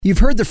You've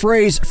heard the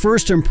phrase,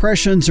 first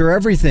impressions are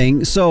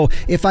everything, so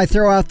if I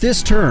throw out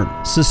this term,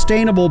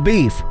 sustainable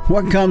beef,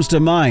 what comes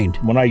to mind?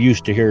 When I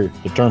used to hear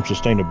the term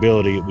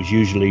sustainability, it was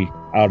usually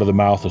out of the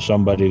mouth of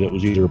somebody that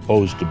was either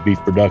opposed to beef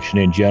production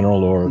in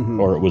general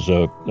or it was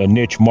a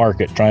niche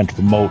market trying to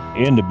promote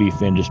in the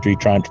beef industry,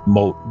 trying to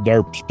promote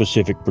their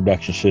specific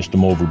production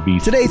system over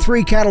beef. Today,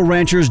 three cattle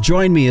ranchers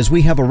join me as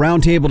we have a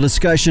roundtable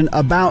discussion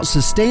about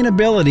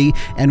sustainability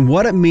and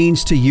what it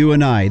means to you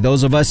and I,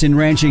 those of us in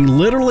ranching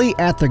literally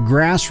at the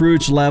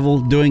grassroots level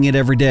doing it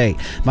every day.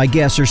 My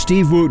guests are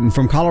Steve Wooten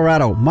from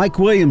Colorado, Mike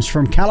Williams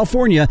from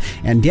California,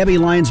 and Debbie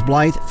Lyons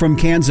Blythe from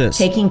Kansas.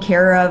 Taking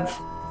care of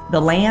the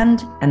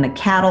land and the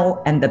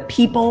cattle and the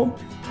people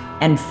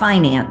and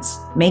finance,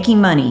 making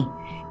money,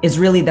 is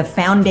really the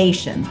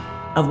foundation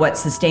of what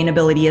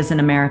sustainability is in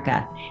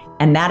America.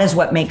 And that is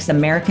what makes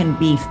American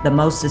beef the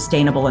most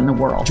sustainable in the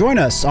world. Join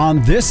us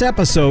on this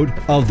episode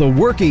of the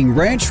Working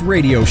Ranch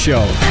Radio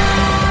Show.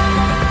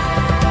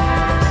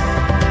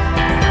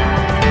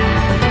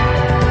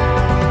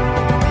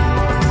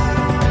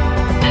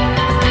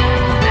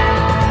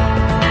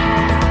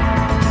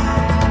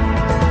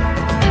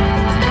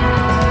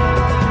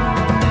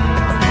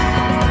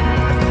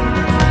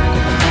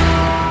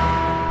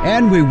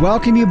 And we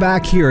welcome you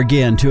back here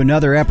again to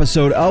another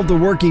episode of the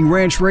Working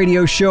Ranch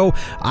Radio Show.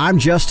 I'm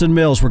Justin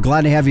Mills. We're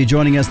glad to have you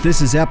joining us.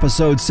 This is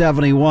episode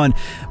 71.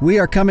 We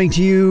are coming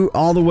to you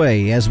all the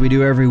way, as we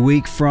do every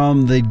week,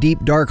 from the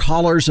deep, dark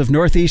hollers of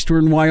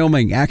northeastern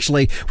Wyoming.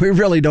 Actually, we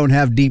really don't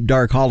have deep,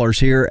 dark hollers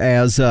here,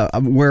 as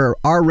where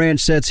our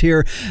ranch sits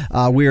here.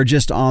 We are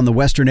just on the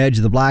western edge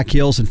of the Black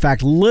Hills. In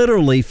fact,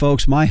 literally,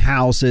 folks, my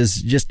house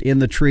is just in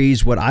the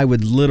trees, what I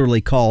would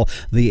literally call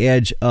the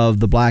edge of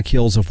the Black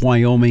Hills of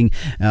Wyoming,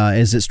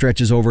 as it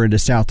stretches over into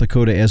South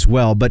Dakota as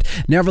well. But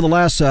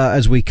nevertheless,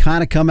 as we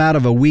kind of come out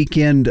of a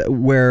weekend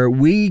where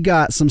we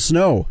got some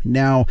snow.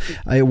 Now,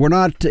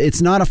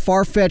 it's not a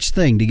far-fetched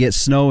thing to get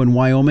snow in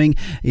Wyoming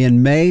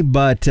in May,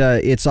 but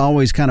it's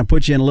always kind of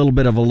put you in a little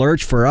bit of a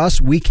lurch. For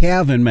us, we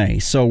calve in May,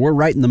 so we're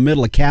right in the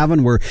middle of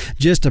calving. We're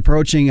just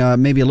approaching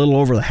maybe a little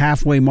over the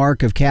halfway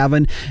mark of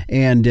calving,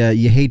 and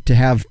you hate to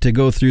have to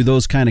go through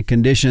those kind of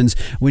conditions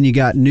when you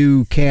got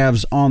new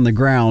calves on the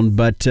ground,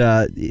 but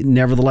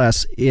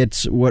nevertheless,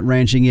 it's what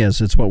ranching is.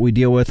 It's what we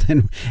deal with,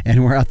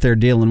 and we're out there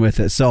dealing with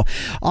it. So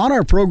on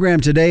our program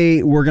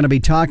today, we're going to be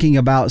talking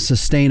about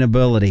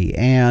sustainability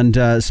and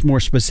more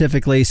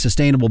specifically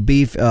sustainable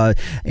beef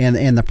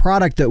and the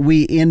product that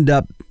we end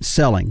up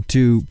selling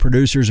to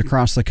producers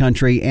across the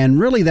country. And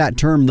really that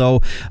term,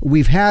 though,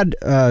 we've had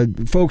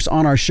folks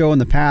on our show in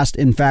the past.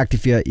 In fact,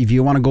 if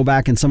you want to go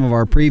back in some of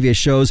our previous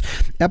shows,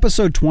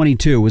 episode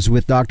 22 was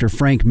with Dr.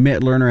 Frank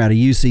Mitlerner out of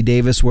UC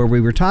Davis, where we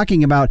were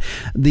talking about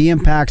the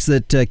impacts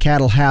that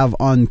cattle have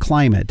on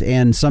climate.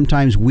 And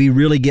sometimes we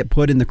really get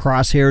put in the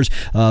crosshairs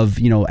of,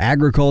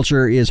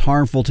 agriculture is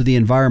harmful to the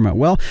environment.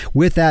 Well,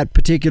 with that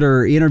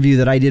particular interview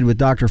that I did with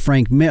Dr.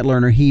 Frank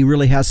Mitlerner, he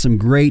really has some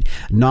great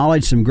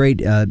knowledge, some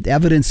great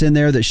evidence in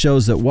there that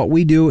shows that what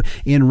we do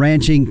in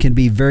ranching can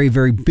be very,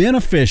 very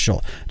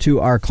beneficial to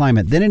our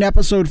climate. Then in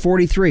episode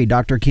 43,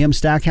 Dr. Kim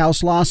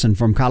Stackhouse Lawson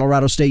from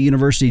Colorado State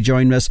University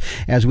joined us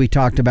as we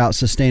talked about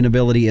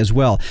sustainability as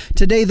well.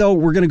 Today, though,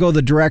 we're going to go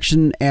the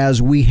direction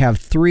as we have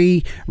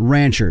three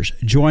ranchers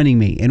joining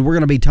me, and we're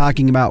going to be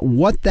talking about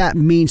what that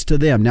means to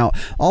them. Now,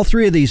 all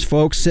three of these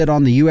folks sit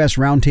on the U.S.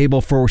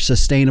 Roundtable for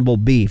Sustainable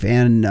Beef,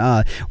 and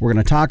we're going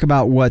to talk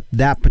about what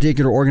that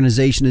particular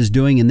organization is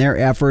doing in their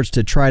efforts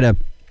to try to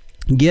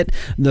get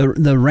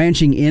the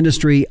ranching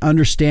industry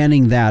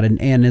understanding that.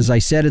 And as I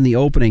said in the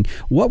opening,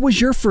 what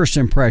was your first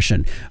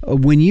impression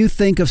when you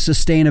think of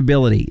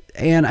sustainability?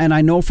 And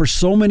I know for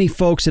so many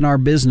folks in our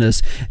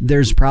business,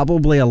 there's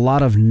probably a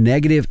lot of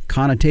negative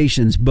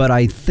connotations, but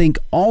I think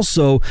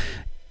also,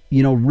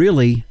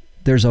 really,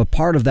 there's a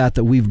part of that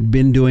we've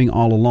been doing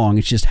all along.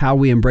 It's just how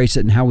we embrace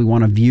it and how we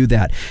want to view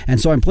that. And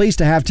so I'm pleased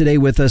to have today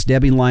with us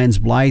Debbie Lyons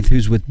Blythe,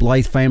 who's with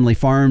Blythe Family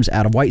Farms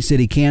out of White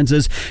City,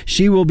 Kansas.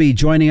 She will be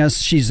joining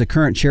us. She's the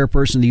current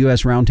chairperson of the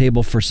U.S.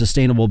 Roundtable for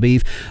Sustainable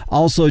Beef.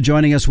 Also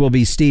joining us will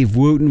be Steve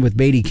Wooten with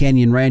Beatty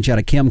Canyon Ranch out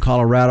of Kim,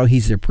 Colorado.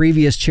 He's their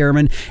previous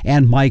chairman.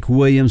 And Mike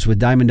Williams with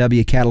Diamond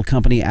W Cattle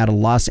Company out of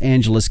Los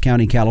Angeles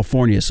County,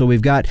 California. So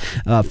we've got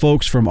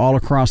folks from all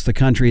across the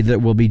country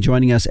that will be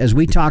joining us as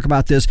we talk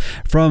about this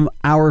from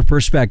our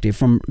perspective,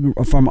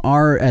 from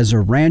our, as a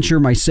rancher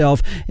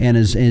myself, and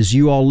as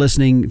you all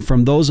listening,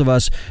 from those of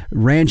us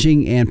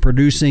ranching and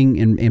producing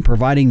and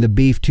providing the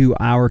beef to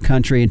our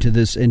country and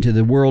into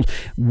the world.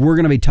 We're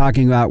going to be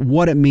talking about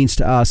what it means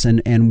to us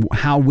and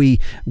how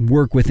we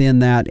work within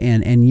that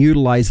and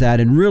utilize that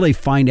and really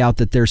find out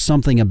that there's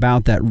something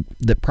about that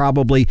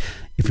probably,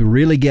 if we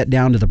really get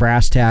down to the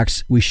brass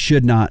tacks, we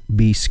should not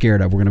be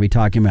scared of. We're going to be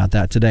talking about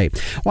that today.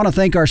 I want to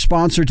thank our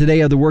sponsor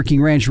today of the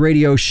Working Ranch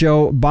Radio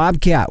Show,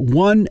 Bobcat,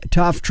 One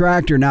Tough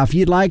Tractor. Now, if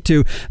you'd like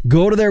to,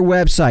 go to their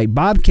website,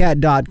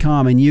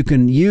 bobcat.com, and you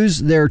can use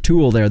their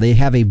tool there. They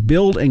have a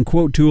build and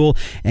quote tool,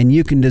 and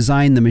you can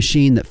design the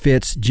machine that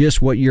fits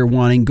just what you're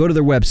wanting. Go to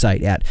their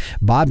website at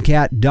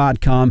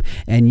bobcat.com,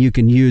 and you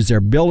can use their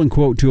build and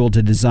quote tool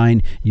to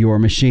design your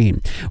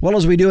machine. Well,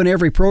 as we do in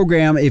every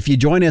program, if you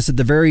join us at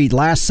the very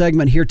last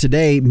segment here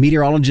today,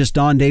 meteorologist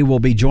Don Day will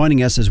be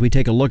joining us as we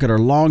take a look at our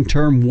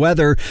long-term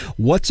weather.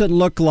 What's it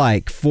look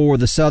like for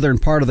the southern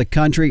part of the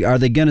country? Are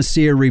they going to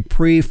see a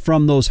reprieve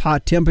from those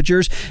hot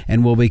temperatures?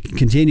 And will we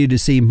continue to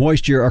see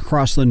moisture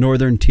across the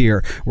northern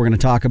tier? We're going to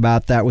talk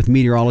about that with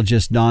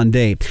meteorologist Don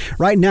Day.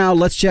 Right now,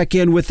 let's check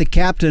in with the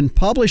captain,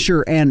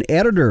 publisher, and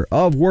editor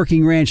of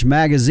Working Ranch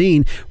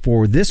Magazine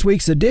for this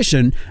week's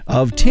edition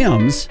of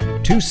Tim's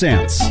 2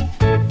 Cents.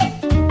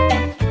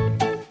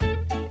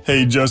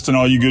 Hey, Justin,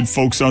 all you good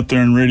folks out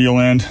there in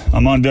Radioland,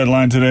 I'm on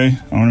deadline today.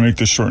 I want to make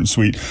this short and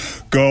sweet.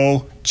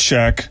 Go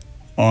check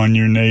on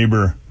your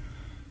neighbor.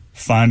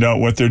 Find out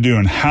what they're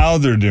doing, how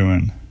they're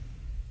doing.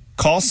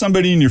 Call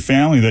somebody in your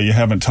family that you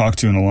haven't talked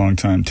to in a long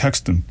time.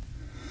 Text them.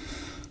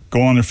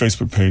 Go on their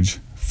Facebook page.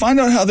 Find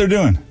out how they're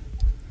doing.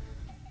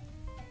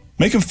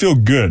 Make them feel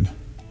good.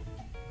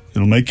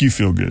 It'll make you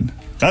feel good.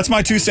 That's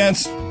my 2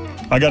 cents.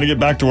 I got to get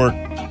back to work.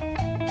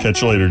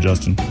 Catch you later,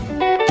 Justin.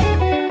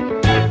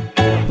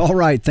 All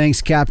right,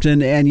 thanks,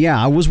 Captain. And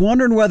yeah, I was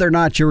wondering whether or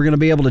not you were going to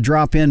be able to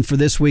drop in for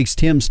this week's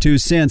Tim's 2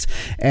 Cents,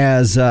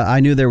 as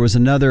I knew there was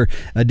another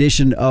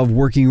edition of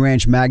Working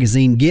Ranch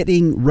Magazine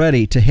getting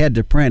ready to head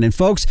to print. And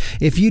folks,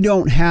 if you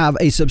don't have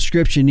a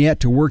subscription yet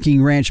to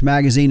Working Ranch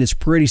Magazine, it's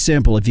pretty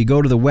simple. If you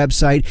go to the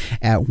website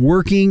at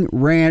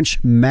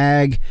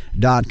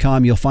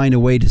workingranchmag.com, you'll find a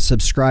way to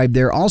subscribe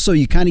there. Also,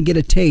 you kind of get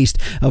a taste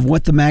of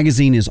what the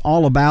magazine is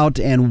all about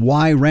and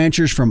why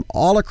ranchers from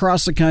all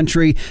across the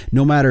country,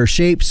 no matter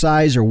shape,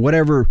 size, or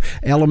whatever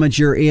element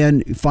you're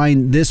in,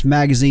 find this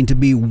magazine to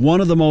be one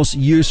of the most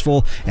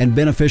useful and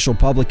beneficial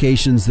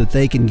publications that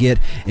they can get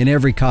in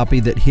every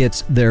copy that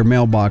hits their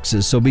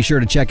mailboxes. So be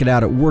sure to check it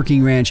out at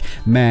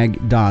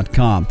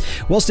workingranchmag.com.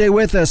 Well, stay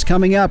with us.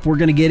 Coming up, we're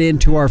going to get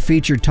into our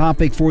featured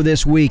topic for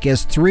this week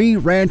as 3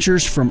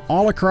 ranchers from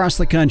all across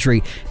the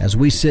country as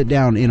we sit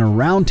down in a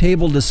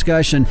roundtable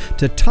discussion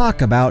to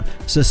talk about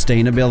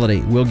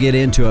sustainability. We'll get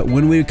into it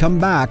when we come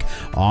back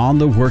on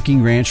the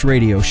Working Ranch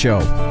Radio Show.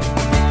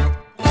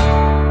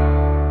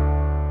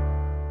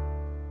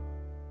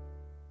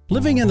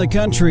 Living in the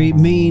country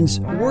means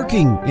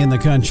working in the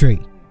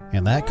country,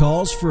 and that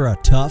calls for a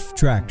tough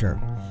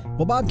tractor.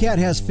 Well, Bobcat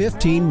has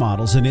 15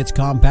 models in its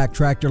compact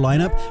tractor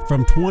lineup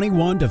from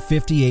 21 to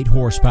 58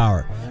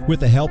 horsepower. With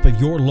the help of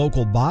your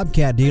local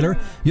Bobcat dealer,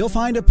 you'll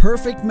find a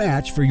perfect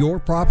match for your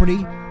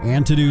property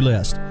and to-do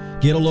list.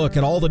 Get a look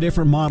at all the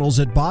different models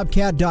at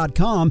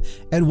bobcat.com,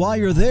 and while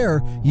you're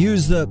there,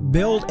 use the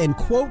Build and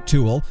Quote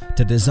tool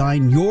to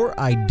design your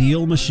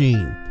ideal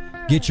machine.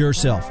 Get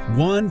yourself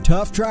one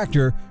tough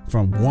tractor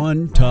from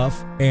one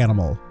tough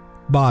animal.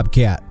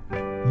 Bobcat.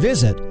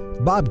 Visit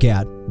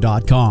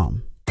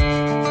bobcat.com.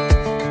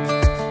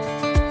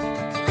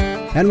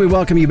 And we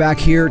welcome you back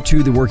here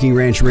to the Working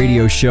Ranch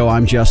Radio Show.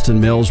 I'm Justin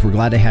Mills. We're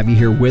glad to have you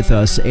here with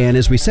us. And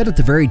as we said at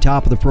the very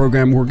top of the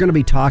program, we're going to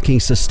be talking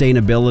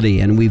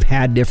sustainability. And we've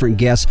had different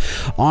guests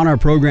on our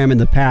program in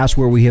the past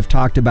where we have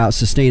talked about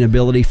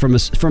sustainability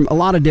from a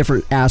lot of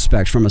different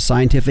aspects, from a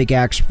scientific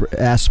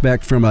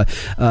aspect, from a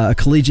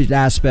collegiate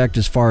aspect,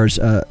 as far as,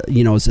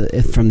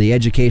 from the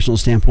educational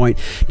standpoint.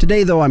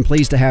 Today, though, I'm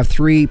pleased to have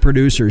 3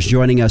 producers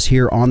joining us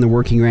here on the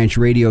Working Ranch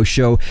Radio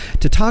Show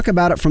to talk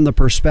about it from the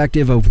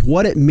perspective of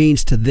what it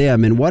means to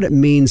them and what it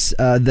means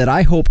that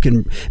I hope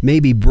can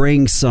maybe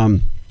bring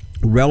some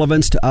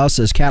relevance to us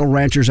as cattle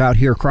ranchers out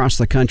here across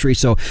the country.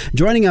 So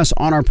joining us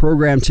on our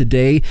program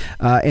today,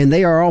 and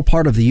they are all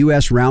part of the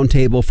U.S.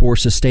 Roundtable for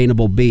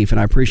Sustainable Beef, and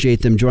I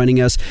appreciate them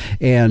joining us.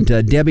 And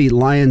Debbie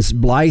Lyons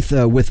Blythe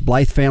with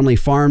Blythe Family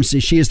Farms,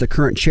 she is the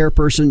current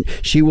chairperson.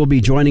 She will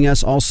be joining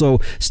us. Also,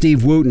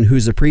 Steve Wooten,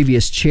 who's the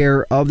previous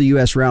chair of the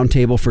U.S.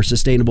 Roundtable for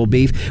Sustainable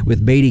Beef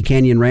with Beatty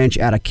Canyon Ranch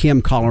out of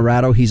Kim,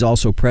 Colorado. He's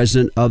also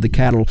president of the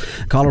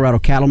Colorado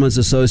Cattlemen's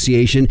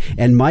Association.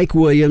 And Mike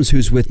Williams,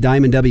 who's with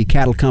Diamond W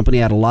Cattle Company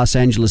out of Los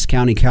Angeles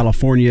County,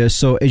 California.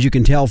 So as you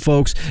can tell,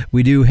 folks,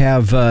 we do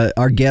have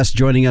our guests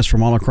joining us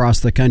from all across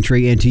the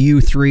country. And to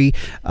you 3,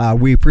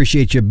 we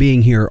appreciate you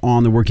being here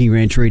on the Working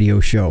Ranch Radio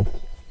Show.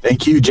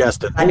 Thank you,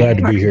 Justin. Glad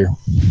to be here.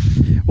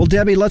 Well,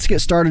 Debbie, let's get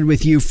started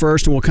with you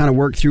first, and we'll kind of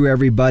work through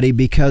everybody,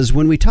 because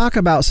when we talk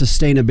about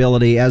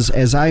sustainability,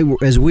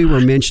 as we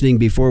were mentioning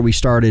before we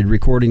started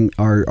recording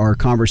our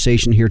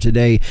conversation here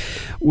today,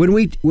 when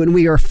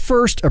we are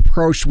first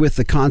approached with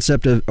the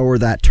concept of, or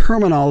that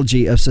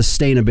terminology of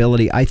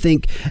sustainability, I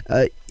think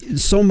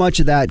so much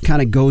of that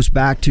kind of goes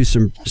back to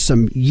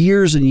some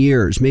years and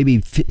years, maybe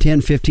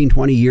 10, 15,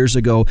 20 years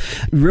ago,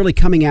 really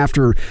coming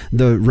after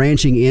the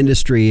ranching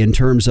industry in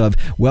terms of,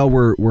 well,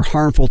 we're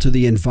harmful to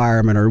the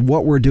environment or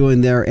what we're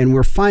doing there. And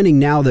we're finding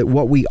now that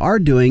what we are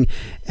doing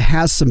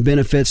has some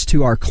benefits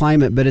to our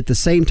climate, but at the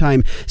same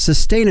time,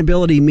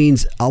 sustainability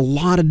means a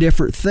lot of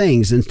different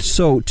things. And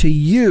so to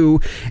you,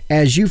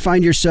 as you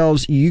find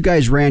yourselves, you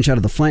guys ranch out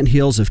of the Flint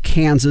Hills of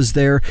Kansas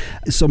there.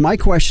 So my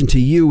question to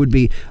you would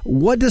be,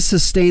 what does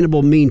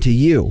sustainable mean to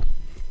you?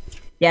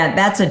 Yeah,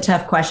 that's a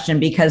tough question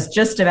because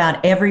just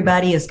about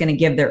everybody is going to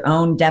give their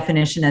own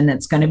definition and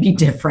it's going to be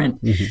different.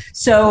 Mm-hmm.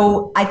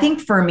 So I think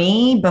for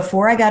me,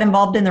 before I got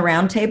involved in the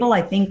roundtable,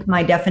 I think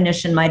my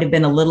definition might have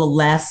been a little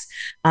less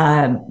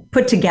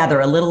put together,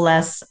 a little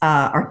less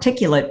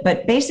articulate.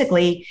 But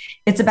basically,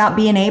 it's about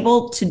being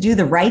able to do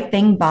the right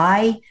thing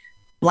by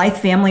Blythe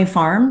Family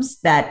Farms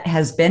that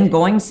has been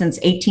going since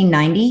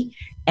 1890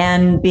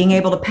 and being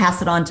able to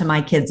pass it on to my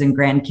kids and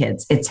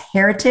grandkids. It's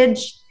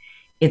heritage,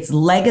 it's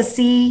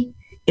legacy.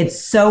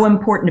 It's so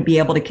important to be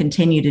able to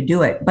continue to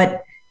do it.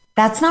 But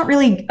that's not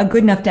really a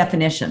good enough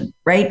definition,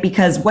 right?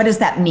 Because what does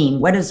that mean?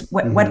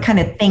 What kind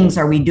of things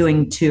are we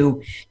doing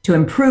to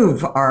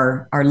improve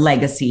our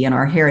legacy and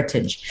our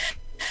heritage?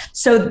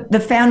 So the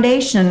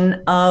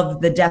foundation of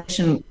the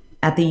definition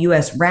at the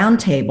U.S.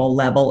 Roundtable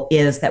level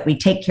is that we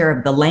take care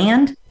of the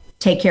land,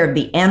 take care of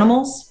the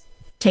animals,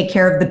 take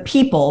care of the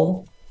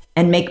people,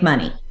 and make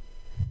money,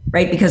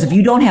 right? Because if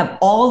you don't have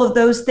all of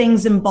those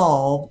things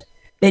involved,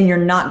 then you're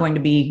not going to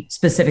be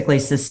specifically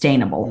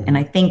sustainable. And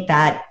I think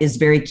that is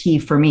very key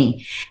for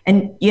me.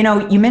 And, you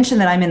know, you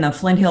mentioned that I'm in the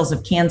Flint Hills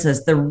of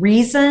Kansas. The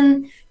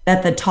reason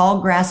that the tall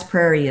grass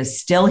prairie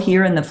is still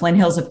here in the Flint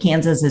Hills of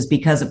Kansas is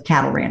because of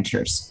cattle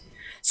ranchers.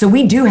 So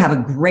we do have a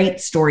great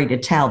story to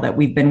tell that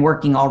we've been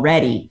working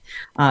already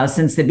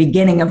since the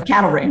beginning of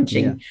cattle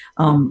ranching.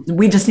 Yeah.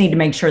 We just need to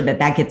make sure that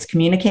that gets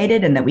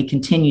communicated and that we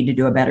continue to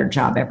do a better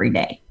job every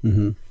day.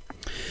 Mm-hmm.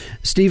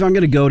 Steve, I'm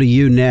going to go to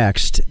you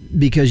next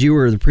because you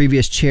were the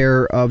previous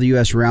chair of the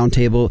U.S.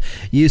 Roundtable.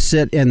 You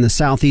sit in the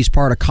southeast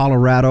part of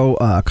Colorado.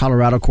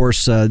 Colorado, of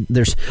course,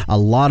 there's a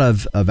lot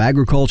of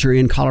agriculture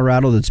in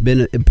Colorado that's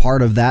been a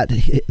part of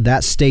that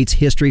state's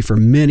history for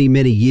many,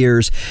 many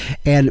years.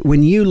 And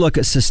when you look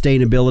at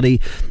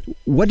sustainability,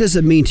 what does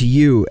it mean to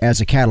you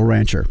as a cattle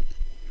rancher?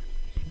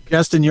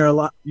 Justin, you're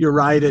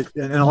right,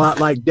 and a lot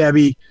like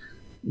Debbie.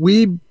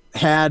 We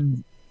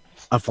had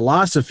a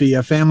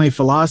family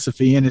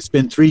philosophy, and it's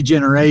been 3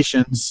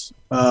 generations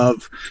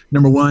of,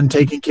 number one,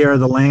 taking care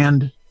of the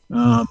land.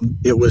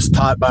 It was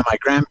taught by my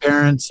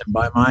grandparents and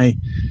by my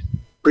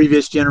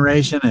previous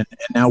generation, and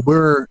now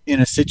we're in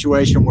a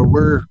situation where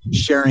we're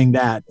sharing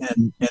that.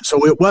 And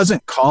so it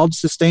wasn't called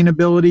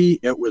sustainability.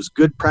 It was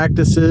good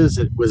practices.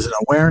 It was an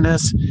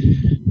awareness.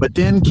 But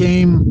then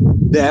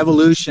came the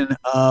evolution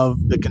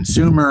of the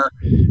consumer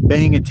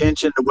paying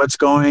attention to what's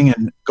going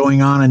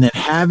on, and then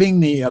having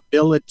the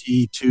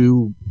ability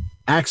to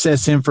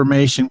access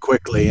information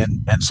quickly.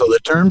 And so the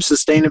term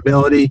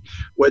sustainability,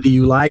 whether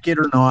you like it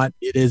or not,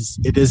 it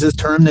is a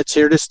term that's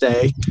here to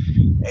stay.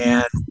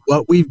 And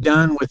what we've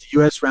done with the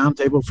U.S.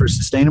 Roundtable for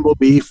Sustainable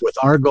Beef, with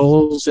our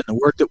goals and the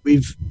work that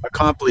we've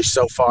accomplished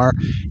so far,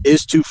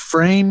 is to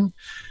frame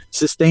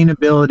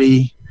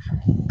sustainability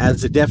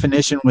as a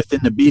definition within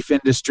the beef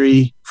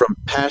industry from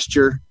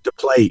pasture to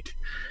plate.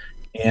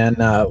 And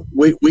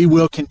we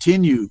will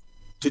continue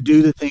to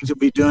do the things that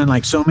we're doing,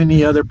 like so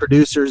many other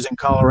producers in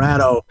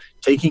Colorado,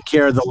 taking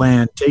care of the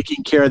land,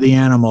 taking care of the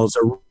animals,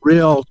 a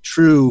real,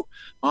 true,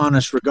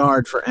 honest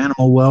regard for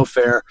animal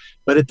welfare.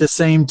 But at the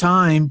same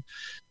time,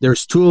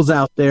 there's tools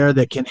out there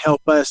that can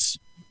help us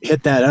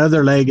hit that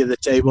other leg of the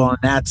table, and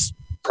that's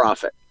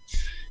profit.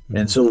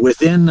 And so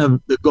within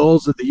the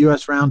goals of the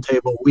U.S.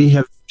 Roundtable, we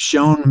have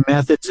shown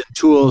methods and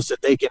tools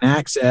that they can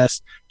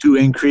access to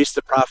increase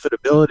the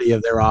profitability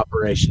of their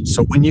operations.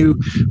 So when you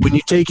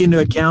take into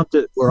account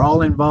that we're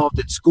all involved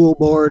in school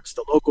boards,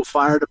 the local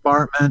fire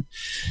department,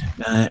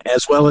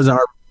 as well as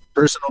our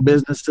personal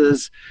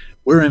businesses,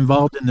 we're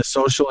involved in the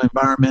social,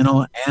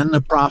 environmental, and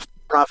the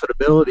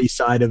profitability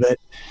side of it.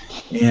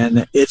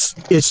 And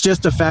it's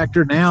just a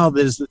factor now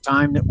that is the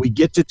time that we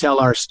get to tell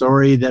our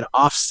story that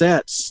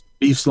offsets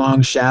Beef's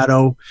Long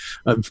Shadow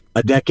of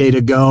a decade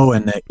ago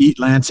and the Eat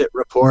Lancet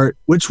report,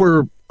 which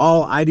were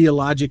all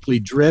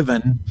ideologically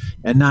driven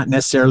and not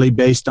necessarily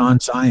based on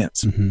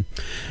science. Mm-hmm.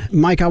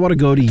 Mike, I want to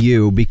go to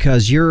you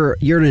because you're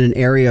in an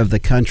area of the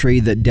country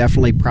that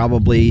definitely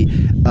probably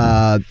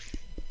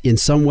in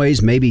some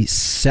ways maybe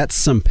sets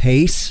some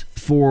pace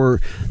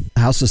for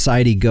how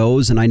society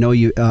goes. And I know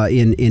you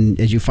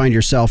as you find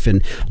yourself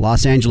in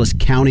Los Angeles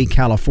County,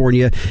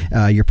 California,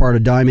 you're part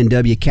of Diamond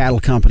W Cattle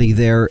Company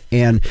there.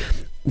 And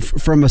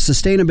from a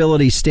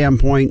sustainability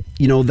standpoint,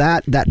 you know,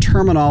 that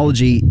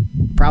terminology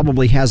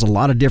probably has a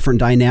lot of different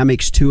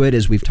dynamics to it,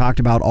 as we've talked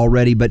about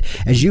already. But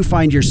as you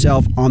find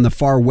yourself on the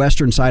far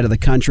western side of the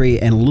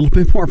country and a little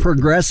bit more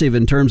progressive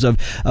in terms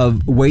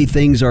of way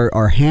things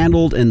are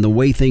handled and the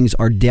way things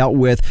are dealt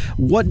with,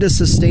 what does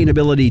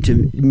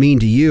sustainability mean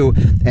to you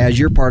as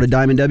you're part of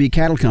Diamond W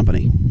Cattle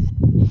Company?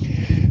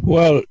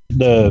 Well,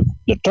 the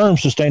term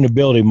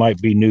sustainability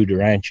might be new to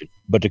ranching,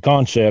 but the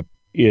concept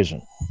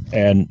isn't,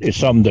 and it's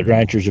something that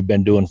ranchers have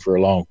been doing for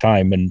a long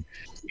time, and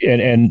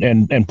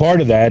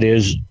part of that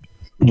is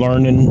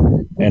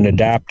learning and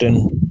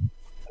adapting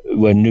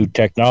when new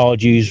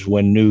technologies,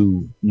 when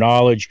new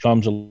knowledge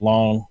comes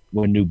along,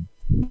 when new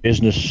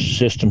business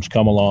systems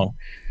come along,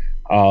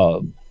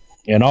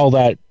 and all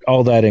that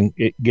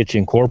it gets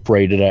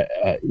incorporated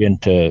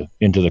into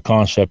the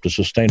concept of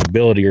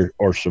sustainability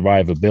or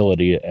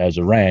survivability as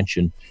a ranch,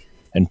 and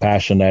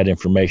passing that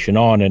information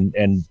on.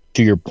 And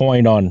to your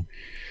point on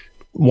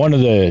one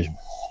of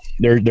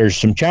there's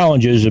some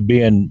challenges of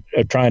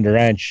trying to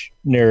ranch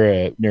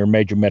near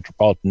major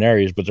metropolitan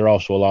areas, but there are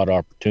also a lot of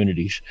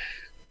opportunities.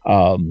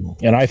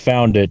 And I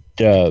found that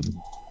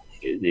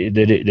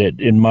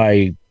in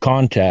my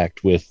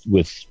contact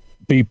with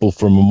people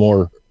from a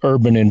more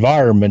urban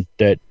environment,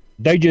 that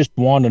they just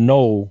want to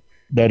know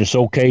that it's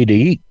okay to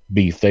eat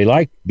beef. They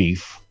like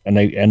beef and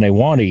they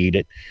want to eat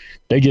it.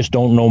 They just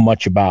don't know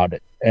much about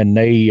it, and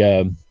they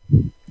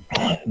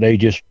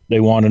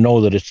want to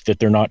know that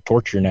they're not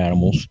torturing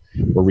animals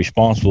or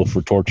responsible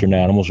for torturing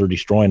animals or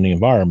destroying the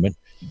environment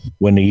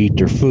when they eat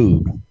their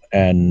food.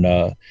 And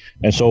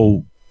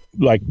so,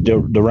 like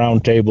the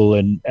Round Table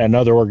and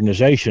other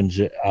organizations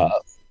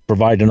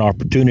provide an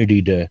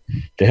opportunity to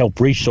help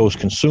reach those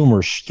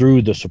consumers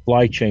through the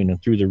supply chain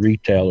and through the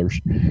retailers,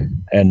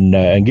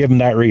 and give them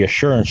that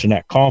reassurance and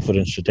that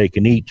confidence that they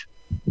can eat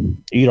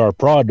our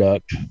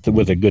product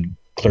with a good,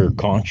 clear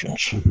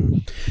conscience. Mm-hmm.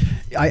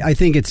 I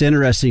think it's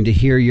interesting to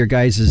hear your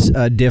guys'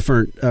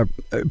 different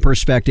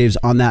perspectives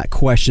on that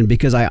question,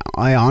 because I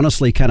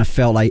honestly kind of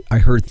felt I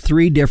heard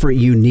three different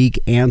unique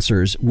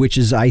answers, which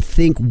is, I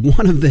think,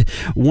 one of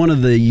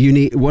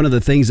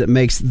the things that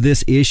makes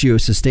this issue of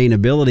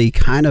sustainability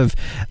kind of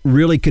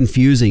really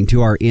confusing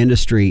to our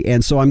industry.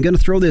 And so I'm going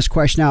to throw this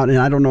question out, and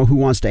I don't know who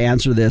wants to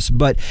answer this,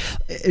 but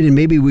and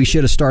maybe we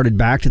should have started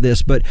back to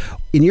this, but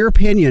in your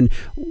opinion,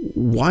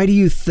 why do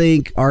you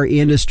think our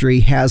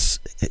industry has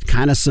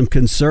kind of some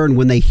concern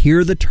when they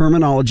hear the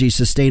terminology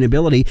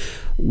sustainability?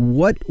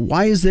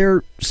 Why is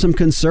there some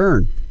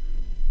concern?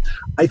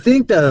 I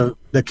think the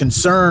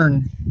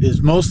concern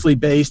is mostly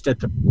based at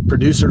the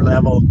producer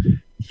level.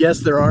 Yes,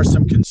 there are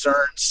some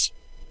concerns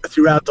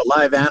throughout the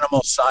live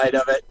animal side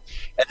of it,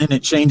 and then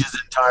it changes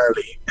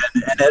entirely.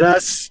 And at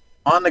us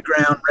on the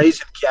ground,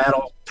 raising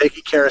cattle,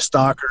 taking care of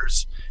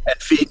stockers and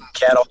feeding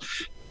cattle,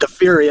 the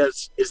fear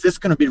is this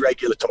going to be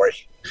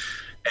regulatory?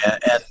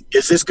 And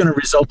is this going to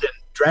result in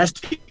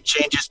drastic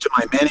changes to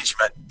my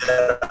management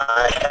that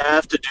I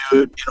have to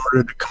do in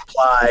order to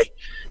comply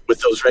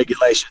with those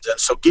regulations? And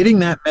so getting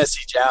that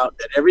message out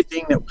that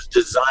everything that was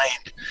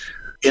designed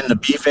in the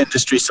beef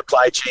industry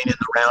supply chain in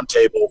the Round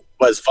Table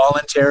was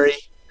voluntary,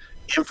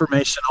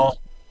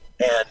 informational,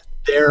 and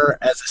there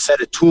as a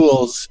set of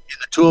tools in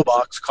the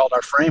toolbox called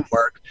our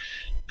framework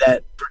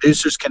that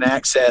producers can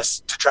access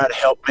to try to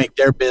help make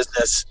their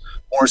business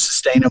more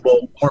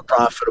sustainable, more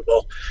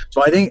profitable.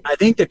 So I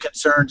think the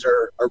concerns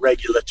are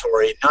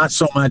regulatory, not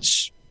so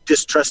much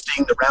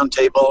distrusting the Round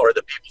Table or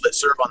the people that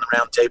serve on the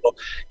Round Table.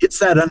 It's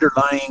that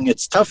underlying,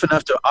 it's tough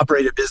enough to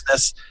operate a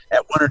business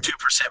at 1 or 2%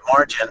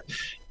 margin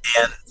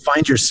and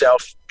find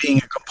yourself being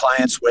in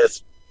compliance with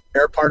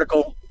air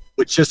particle,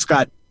 which just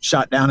got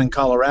shot down in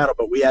Colorado,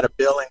 but we had a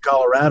bill in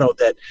Colorado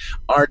that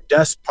our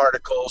dust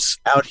particles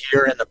out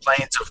here in the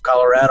plains of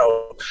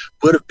Colorado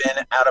would have been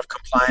out of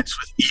compliance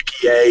with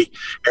EPA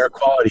air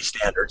quality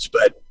standards,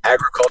 but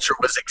agriculture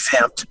was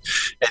exempt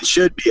and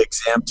should be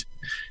exempt.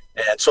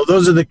 And so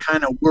those are the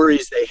kind of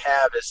worries they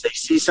have as they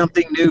see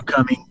something new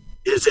coming.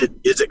 Is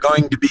it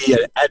going to be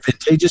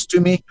advantageous to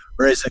me,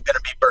 or is it going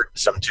to be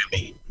burdensome to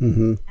me?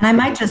 Mm-hmm. And I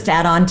might just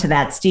add on to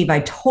that, Steve.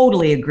 I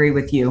totally agree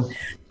with you.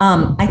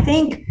 I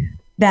think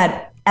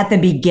that at the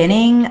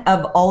beginning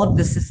of all of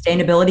the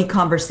sustainability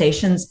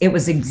conversations, it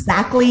was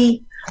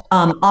exactly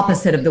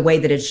opposite of the way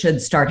that it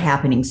should start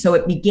happening. So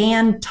it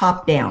began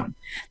top down.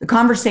 The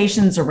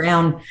conversations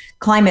around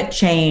climate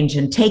change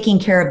and taking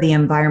care of the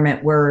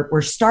environment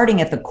were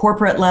starting at the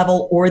corporate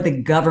level or the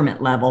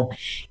government level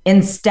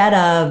instead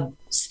of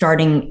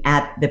starting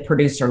at the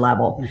producer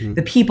level. Mm-hmm.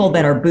 The people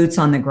that are boots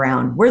on the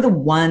ground, we're the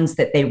ones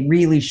that they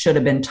really should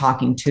have been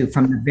talking to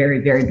from the very,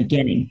 very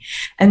beginning.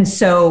 And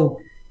so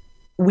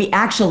we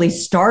actually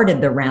started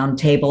the Round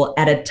Table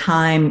at a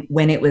time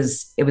when it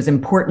was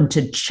important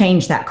to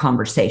change that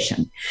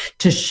conversation,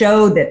 to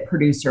show that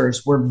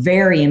producers were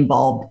very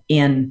involved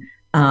in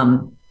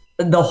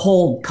the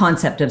whole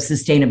concept of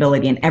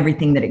sustainability and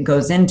everything that it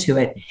goes into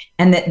it,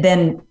 and that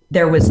then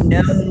there was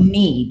no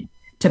need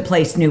to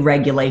place new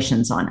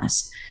regulations on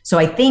us. So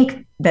I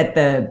think that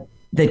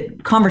the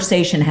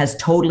conversation has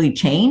totally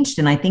changed,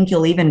 and I think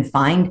you'll even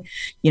find,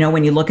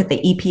 when you look at the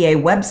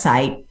EPA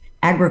website,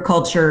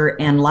 agriculture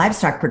and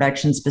livestock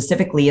production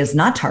specifically is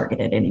not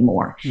targeted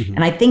anymore. Mm-hmm.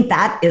 And I think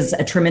that is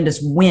a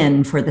tremendous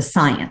win for the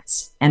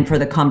science and for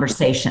the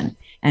conversation.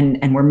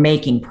 And we're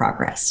making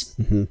progress.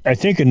 Mm-hmm. I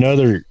think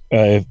another,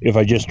 if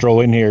I just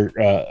throw in here,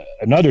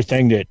 another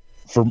thing that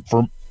from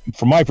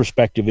my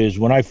perspective is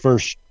when I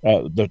first,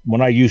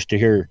 when I used to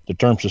hear the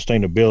term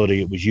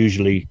sustainability, it was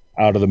usually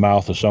out of the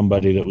mouth of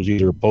somebody that was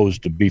either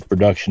opposed to beef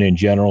production in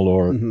general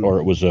or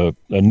it was a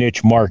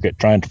niche market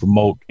trying to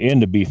promote in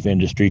the beef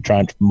industry,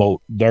 trying to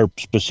promote their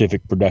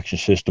specific production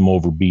system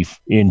over beef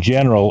in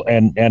general.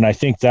 And I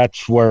think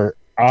that's where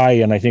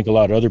I think a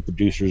lot of other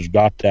producers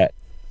got that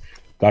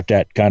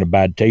kind of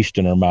bad taste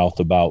in their mouth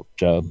about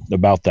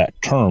that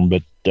term.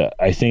 But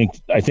I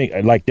think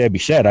like Debbie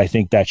said, I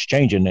think that's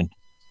changing.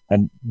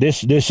 And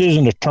this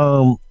isn't a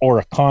term or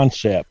a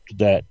concept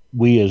that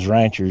we as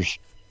ranchers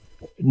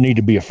need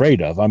to be afraid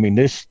of. I mean,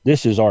 this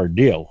is our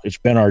deal. It's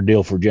been our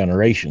deal for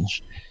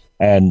generations,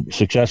 and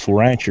successful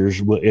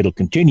ranchers, it'll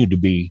continue to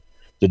be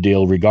the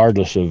deal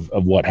regardless of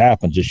what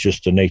happens. It's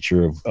just the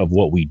nature of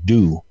what we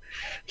do.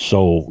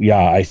 So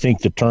yeah, I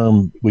think the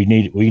term we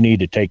need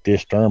to take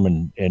this term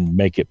and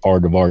make it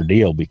part of our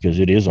deal because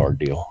it is our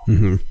deal.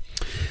 Mm-hmm.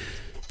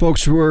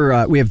 Folks,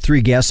 we have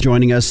three guests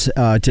joining us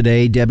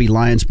today. Debbie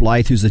Lyons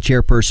Blythe, who's the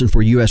chairperson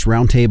for U.S.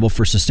 Roundtable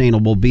for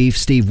Sustainable Beef.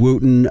 Steve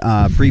Wooten,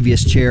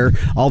 previous chair.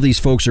 All these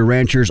folks are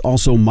ranchers.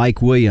 Also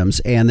Mike Williams,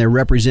 and they're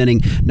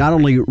representing not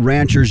only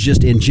ranchers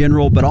just in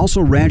general, but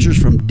also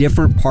ranchers from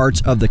different parts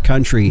of the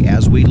country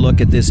as we look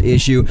at this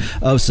issue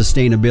of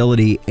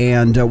sustainability.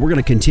 And we're going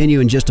to continue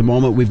in just a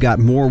moment. We've got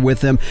more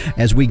with them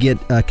as we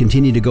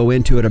continue to go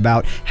into it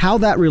about how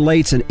that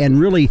relates, and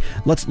really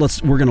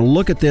we're going to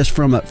look at this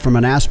from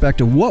an aspect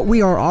of what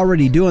we are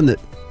already doing that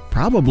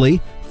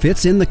probably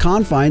fits in the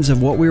confines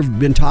of what we've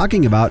been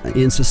talking about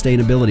in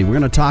sustainability. We're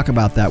going to talk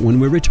about that when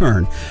we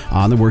return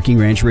on the Working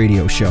Ranch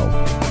Radio Show.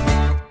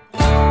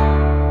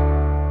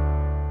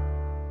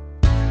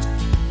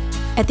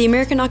 At the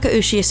American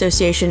Akaushi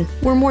Association,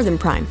 we're more than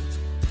prime.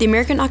 The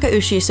American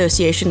Akaushi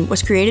Association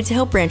was created to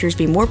help ranchers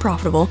be more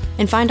profitable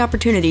and find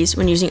opportunities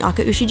when using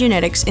Akaushi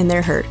genetics in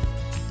their herd.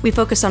 We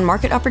focus on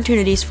market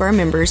opportunities for our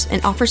members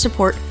and offer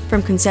support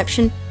from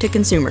conception to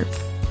consumer.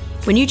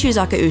 When you choose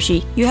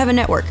Akaushi, you have a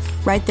network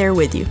right there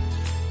with you.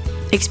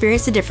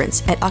 Experience the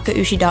difference at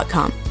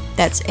akaushi.com.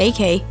 That's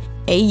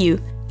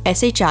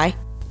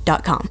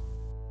AKAUSHI.com.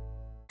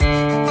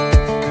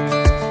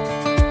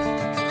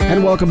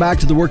 And welcome back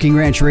to the Working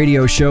Ranch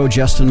Radio Show.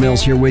 Justin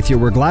Mills here with you.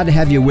 We're glad to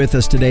have you with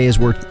us today as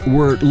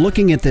we're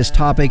looking at this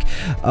topic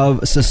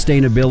of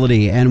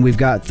sustainability. And we've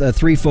got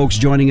three folks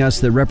joining us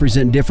that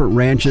represent different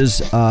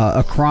ranches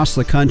across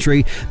the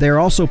country. They're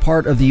also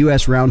part of the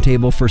U.S.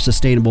 Roundtable for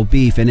Sustainable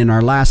Beef. And in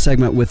our last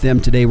segment with them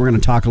today, we're going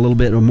to talk a little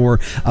bit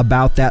more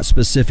about that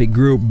specific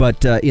group.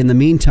 But in the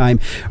meantime,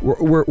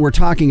 we're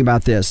talking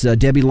about this.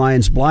 Debbie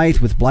Lyons Blythe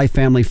with Blythe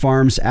Family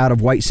Farms out of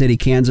White City,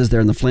 Kansas.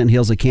 They're in the Flint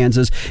Hills of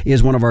Kansas,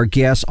 is one of our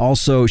guests.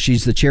 Also,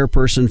 she's the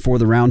chairperson for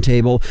the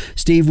Roundtable.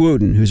 Steve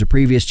Wooten, who's a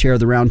previous chair of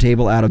the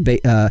Roundtable out of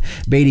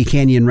Beatty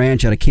Canyon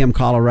Ranch out of Kim,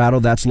 Colorado.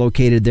 That's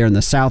located there in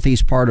the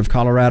southeast part of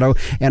Colorado.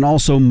 And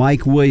also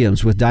Mike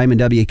Williams with Diamond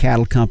W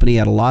Cattle Company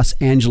out of Los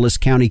Angeles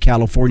County,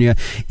 California,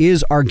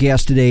 is our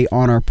guest today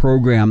on our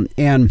program.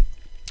 And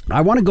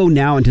I want to go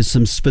now into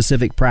some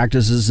specific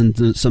practices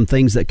and some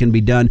things that can be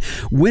done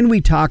when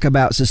we talk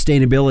about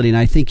sustainability. And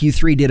I think you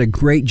three did a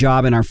great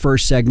job in our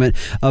first segment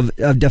of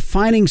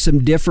defining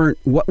some different,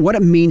 what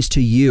it means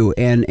to you.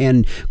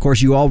 And of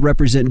course, you all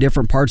represent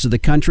different parts of the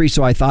country.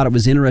 So I thought it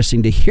was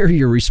interesting to hear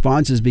your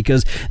responses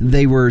because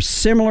they were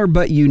similar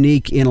but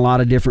unique in a lot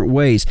of different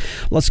ways.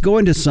 Let's go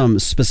into some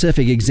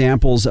specific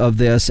examples of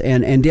this.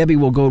 And Debbie,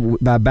 we'll go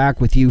back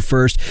with you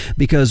first,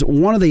 because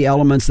one of the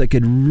elements that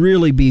could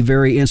really be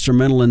very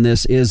instrumental in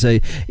this is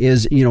a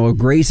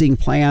grazing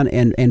plan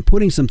and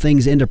putting some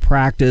things into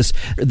practice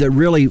that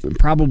really,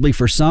 probably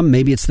for some,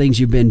 maybe it's things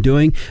you've been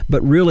doing,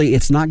 but really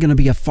it's not going to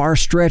be a far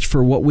stretch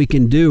for what we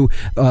can do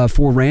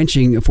for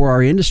ranching, for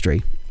our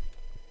industry.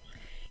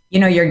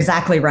 You're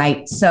exactly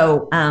right.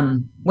 So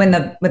when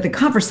the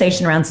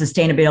conversation around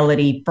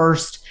sustainability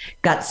first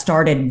got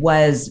started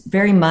was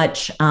very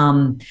much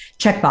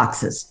check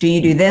boxes. Do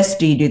you do this?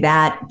 Do you do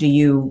that? Do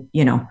you,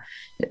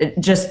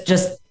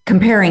 just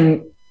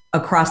comparing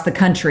across the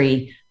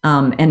country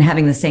and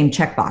having the same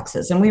check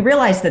boxes. And we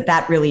realized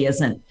that really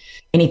isn't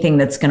anything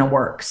that's going to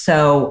work.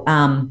 So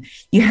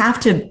you have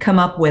to come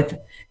up with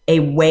a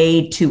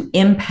way to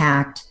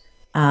impact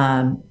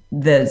the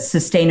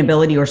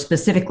sustainability, or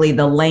specifically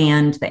the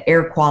land, the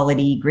air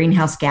quality,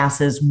 greenhouse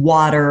gases,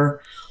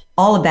 water,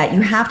 all of that.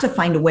 You have to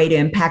find a way to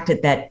impact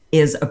it that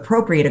is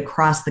appropriate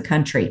across the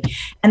country.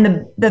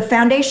 And the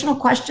foundational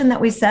question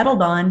that we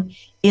settled on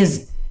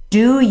is,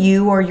 do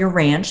you or your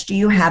ranch, do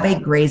you have a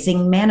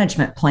grazing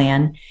management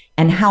plan,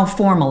 and how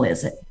formal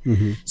is it?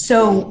 Mm-hmm.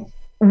 So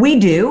we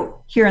do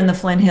here in the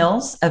Flint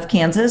Hills of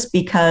Kansas,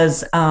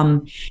 because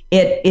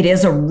it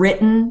is a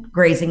written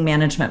grazing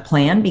management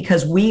plan,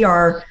 because we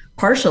are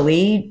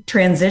partially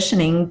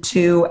transitioning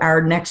to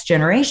our next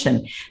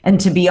generation. And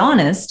to be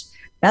honest,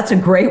 that's a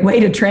great way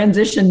to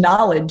transition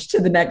knowledge to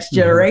the next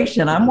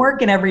generation. I'm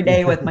working every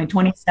day with my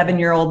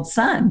 27-year-old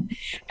son,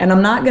 and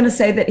I'm not going to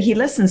say that he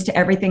listens to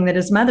everything that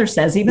his mother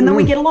says, even though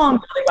we get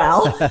along really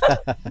well.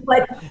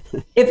 But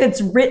if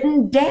it's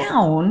written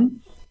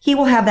down, he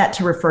will have that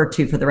to refer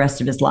to for the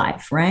rest of his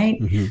life,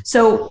 right?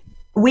 So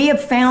we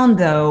have found,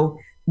 though,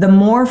 the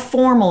more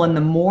formal and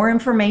the more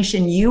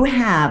information you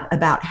have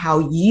about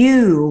how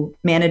you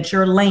manage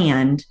your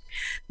land,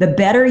 the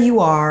better you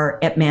are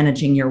at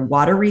managing your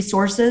water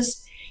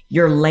resources,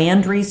 your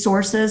land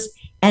resources,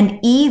 and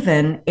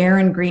even air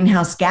and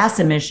greenhouse gas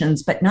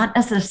emissions, but not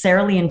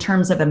necessarily in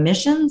terms of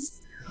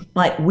emissions,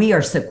 but we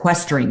are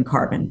sequestering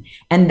carbon.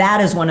 And that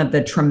is one of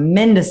the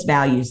tremendous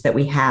values that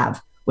we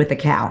have with the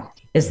cow,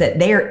 is that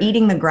they are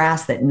eating the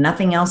grass that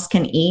nothing else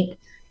can eat.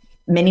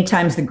 Many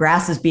times the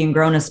grass is being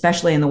grown,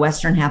 especially in the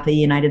western half of the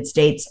United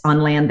States,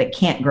 on land that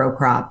can't grow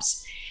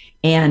crops.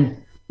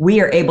 And we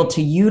are able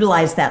to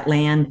utilize that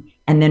land.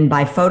 And then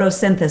by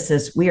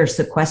photosynthesis, we are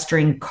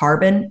sequestering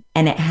carbon,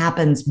 and it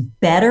happens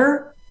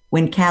better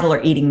when cattle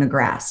are eating the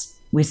grass.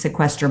 We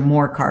sequester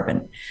more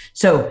carbon.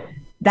 So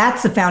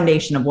that's the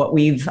foundation of what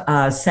we've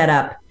set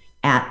up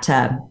at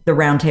the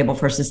Roundtable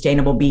for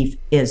Sustainable Beef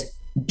is,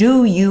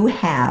 do you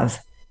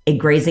have a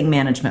grazing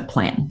management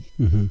plan?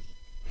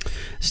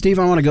 Steve,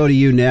 I want to go to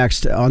you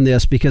next on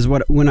this, because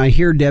when I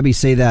hear Debbie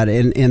say that,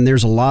 and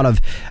there's a lot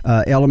of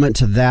element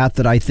to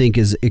that I think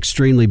is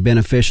extremely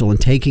beneficial in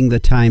taking the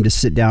time to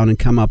sit down and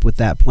come up with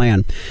that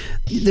plan.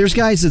 There's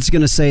guys that's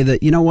going to say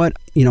that, you know what,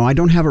 I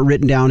don't have it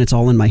written down, it's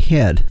all in my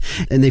head.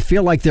 And they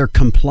feel like they're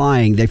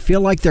complying. They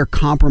feel like they're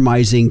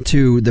compromising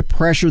to the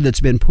pressure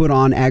that's been put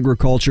on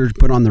agriculture,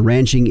 put on the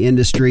ranching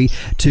industry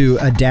to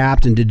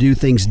adapt and to do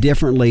things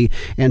differently.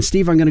 And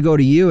Steve, I'm going to go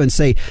to you and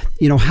say,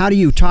 how do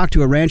you talk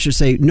to a rancher and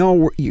say,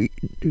 no,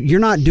 you're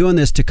not doing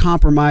this to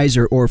compromise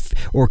or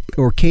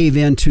cave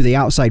into the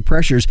outside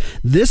pressures.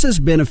 This is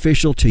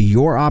beneficial to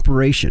your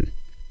operation.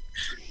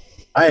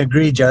 I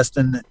agree,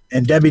 Justin.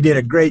 And Debbie did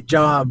a great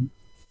job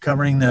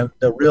covering the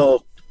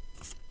real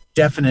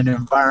definite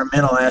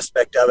environmental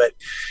aspect of it.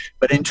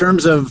 But in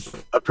terms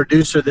of a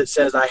producer that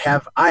says, I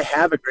have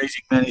a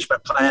grazing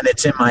management plan,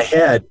 it's in my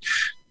head,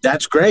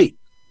 that's great.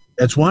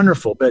 That's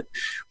wonderful. But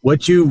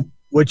what you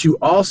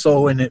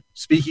also, and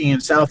speaking in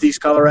Southeast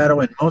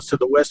Colorado and most of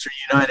the Western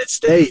United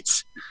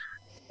States,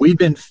 we've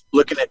been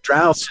looking at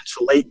drought since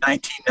the late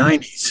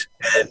 1990s,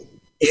 and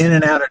in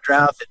and out of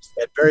drought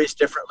at various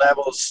different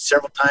levels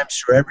several times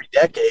through every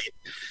decade.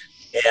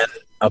 And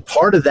a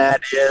part of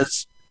that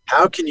is,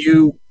 how can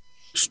you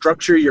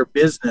structure your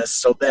business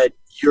so that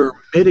you're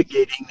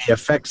mitigating the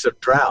effects of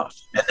drought?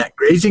 And that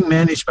grazing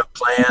management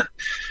plan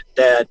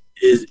that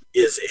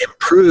is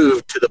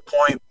improved to the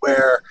point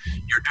where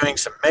you're doing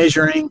some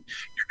measuring,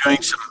 you're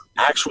doing some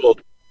actual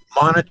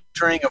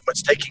monitoring of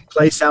what's taking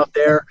place out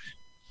there,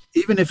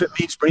 even if it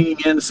means bringing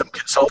in some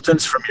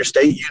consultants from your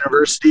state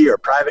university or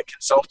private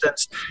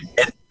consultants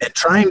and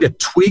trying to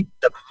tweak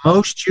the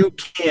most you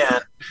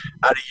can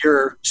out of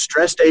your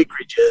stressed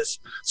acreages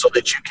so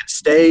that you can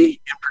stay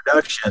in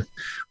production.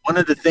 One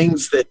of the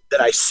things that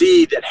I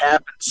see that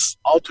happens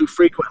all too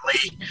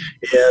frequently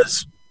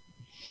is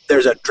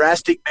there's a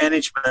drastic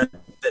management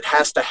that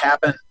has to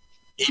happen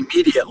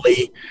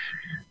immediately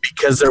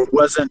because there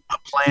wasn't a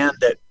plan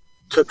that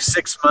took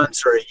 6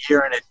 months or a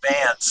year in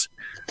advance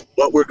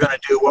what we're going to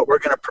do, what we're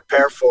going to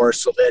prepare for,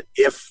 so that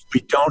if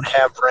we don't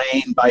have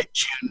rain by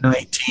June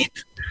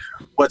 19th,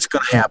 what's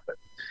going to happen.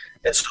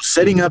 And so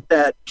setting up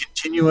that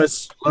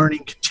continuous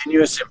learning,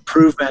 continuous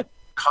improvement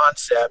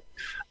concept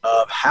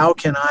of how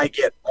can I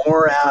get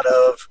more out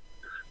of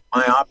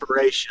my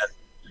operation,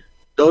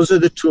 those are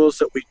the tools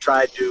that we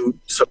try to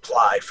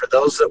supply for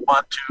those that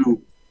want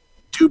to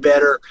do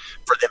better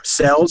for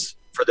themselves,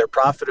 for their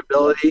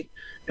profitability,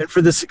 and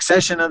for the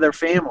succession of their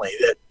family,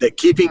 that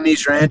keeping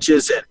these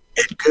ranches in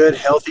good,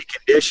 healthy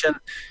condition,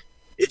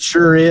 it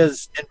sure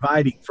is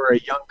inviting for a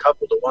young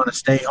couple to want to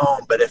stay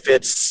home. But if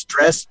it's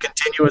stressed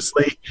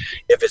continuously,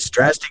 if it's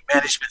drastic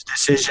management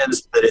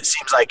decisions, that it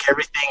seems like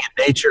everything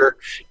in nature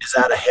is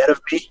out ahead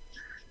of me,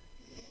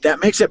 that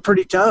makes it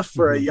pretty tough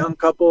for a young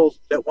couple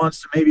that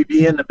wants to maybe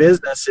be in the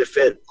business if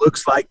it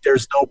looks like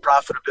there's no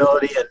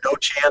profitability and no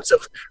chance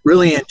of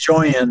really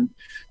enjoying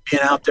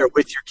being out there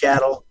with your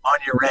cattle on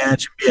your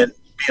ranch and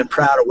being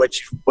proud of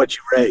what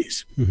you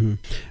raise. Mm-hmm.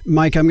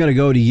 Mike, I'm going to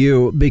go to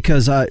you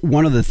because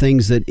one of the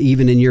things that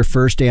even in your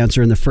first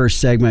answer in the first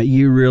segment,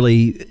 you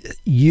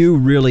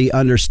really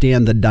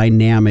understand the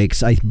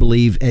dynamics, I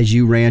believe, as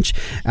you ranch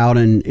out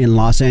in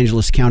Los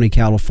Angeles County,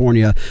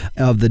 California,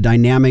 of the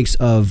dynamics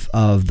of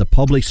the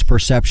public's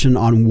perception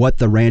on what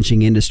the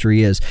ranching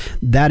industry is.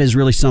 That is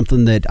really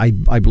something that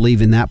I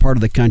believe in that part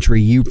of the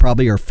country you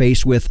probably are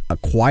faced with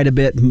quite a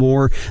bit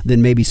more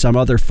than maybe some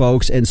other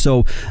folks. And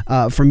so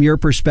from your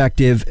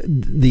perspective,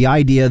 the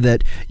idea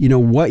that,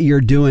 what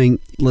you're doing,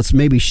 let's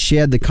maybe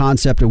shed the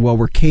concept of, well,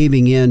 we're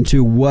caving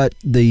into what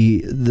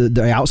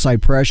the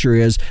outside pressure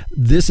is.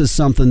 This is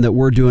something that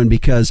we're doing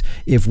because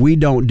if we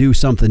don't do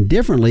something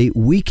differently,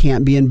 we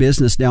can't be in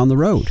business down the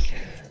road.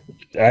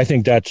 I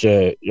think that's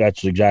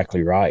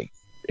exactly right.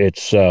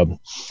 It's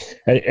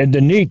and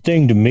the neat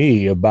thing to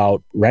me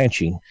about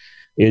ranching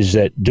is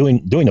that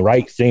doing the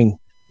right thing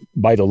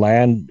by the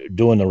land,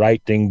 doing the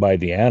right thing by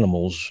the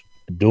animals,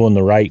 doing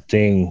the right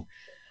thing,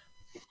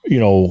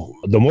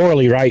 the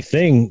morally right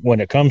thing when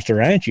it comes to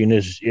ranching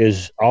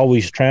is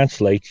always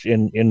translates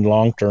in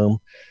long-term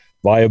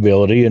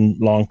viability and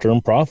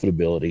long-term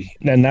profitability.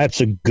 And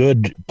that's a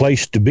good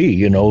place to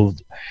be, and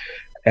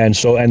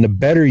the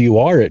better you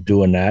are at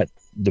doing that,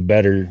 the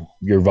better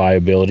your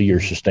viability,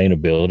 your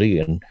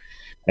sustainability.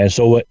 And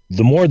so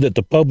the more that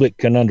the public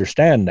can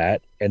understand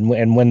that, and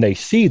when they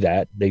see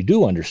that, they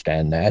do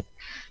understand that,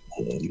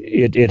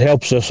 it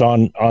helps us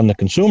on the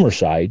consumer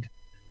side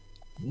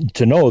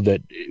to know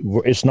that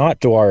it's not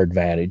to our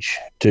advantage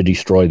to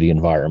destroy the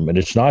environment.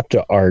 It's not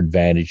to our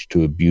advantage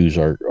to abuse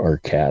our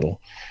cattle.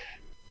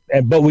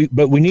 But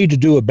we need to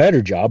do a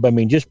better job. I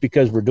mean, just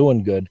because we're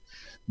doing good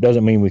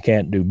doesn't mean we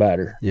can't do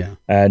better. Yeah.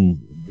 And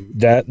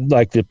that,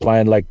 like the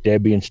plan, like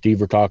Debbie and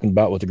Steve were talking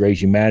about with the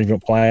grazing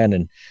management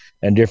plan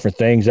and different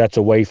things, that's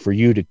a way for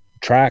you to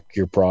track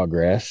your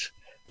progress.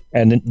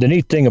 And the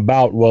neat thing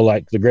about,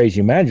 like the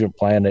grazing management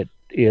plan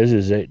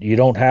is that you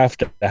don't have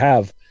to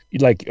have,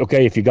 like,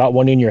 okay, if you got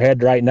one in your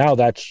head right now,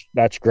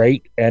 that's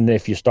great. And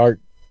if you start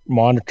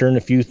monitoring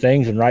a few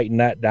things and writing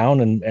that down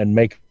and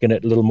making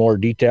it a little more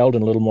detailed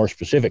and a little more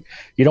specific,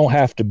 you don't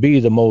have to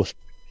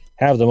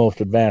have the most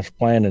advanced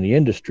plan in the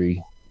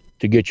industry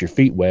to get your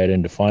feet wet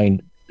and to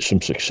find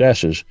some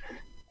successes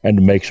and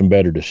to make some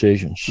better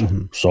decisions.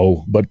 Mm-hmm.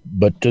 So, but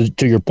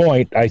to your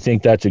point, I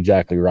think that's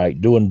exactly right.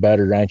 Doing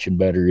better, ranching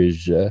better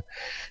is,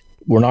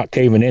 we're not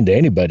caving into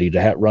anybody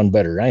to run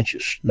better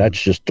ranches. Mm-hmm.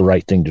 That's just the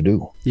right thing to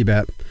do. You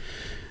bet.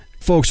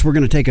 Folks, we're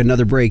going to take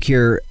another break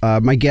here.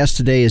 My guest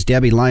today is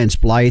Debbie Lyons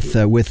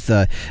Blythe with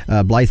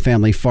Blythe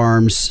Family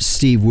Farms,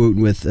 Steve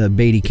Wooten with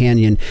Beatty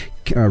Canyon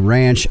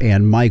Ranch,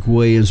 and Mike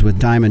Williams with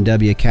Diamond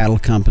W Cattle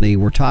Company.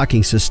 We're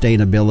talking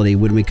sustainability.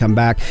 When we come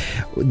back,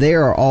 they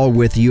are all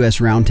with the U.S.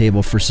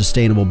 Roundtable for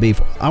Sustainable Beef.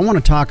 I want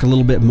to talk a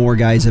little bit more,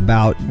 guys,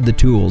 about the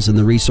tools and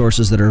the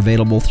resources that are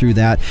available through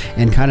that,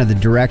 and kind of the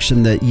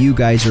direction that you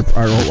guys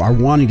are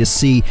wanting to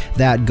see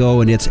that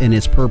go and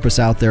its purpose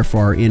out there for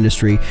our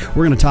industry.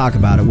 We're going to talk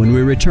about it when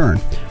we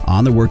return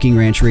on the Working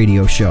Ranch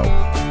Radio Show.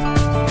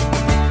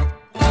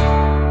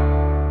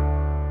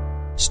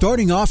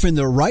 Starting off in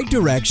the right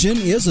direction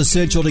is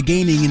essential to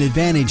gaining an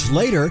advantage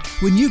later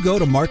when you go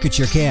to market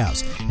your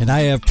calves. And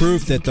I have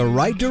proof that the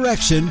right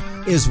direction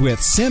is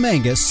with Sim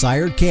Angus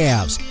sired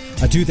calves.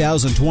 A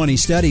 2020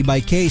 study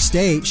by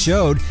K-State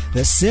showed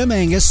that Sim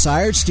Angus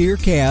sired steer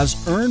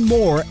calves earn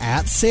more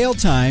at sale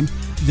time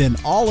than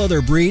all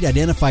other breed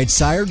identified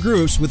sire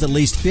groups, with at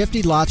least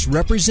 50 lots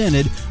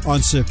represented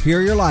on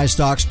Superior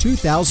Livestock's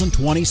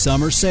 2020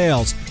 summer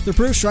sales. The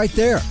proof's right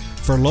there.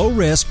 For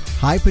low-risk,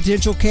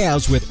 high-potential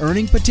calves with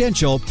earning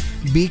potential,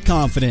 be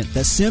confident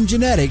that Sim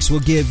Genetics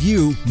will give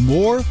you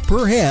more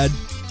per head,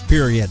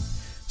 period.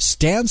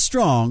 Stand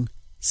strong,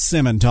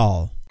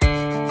 Simmental.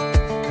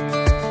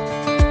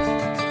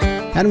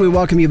 And we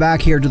welcome you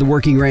back here to the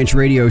Working Ranch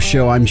Radio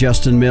Show. I'm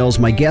Justin Mills.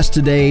 My guest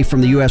today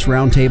from the U.S.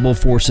 Roundtable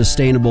for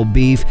Sustainable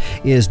Beef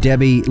is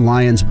Debbie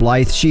Lyons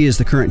Blythe. She is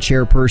the current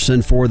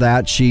chairperson for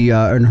that. She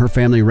and her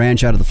family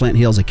ranch out of the Flint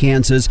Hills of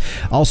Kansas.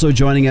 Also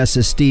joining us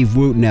is Steve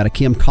Wooten out of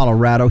Kim,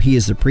 Colorado. He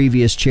is the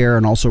previous chair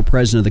and also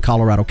president of the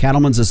Colorado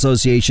Cattlemen's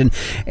Association.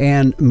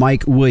 And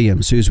Mike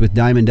Williams, who's with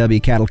Diamond W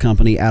Cattle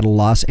Company out of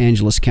Los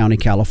Angeles County,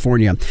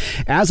 California.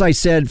 As I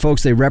said,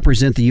 folks, they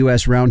represent the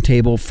U.S.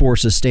 Roundtable for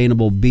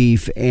Sustainable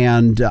Beef,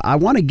 and I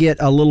want to get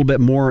a little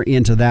bit more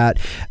into that.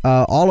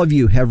 All of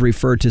you have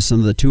referred to some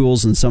of the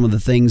tools and some of the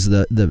things,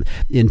 the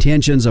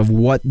intentions of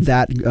what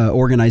that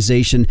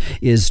organization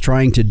is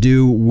trying to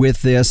do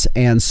with this.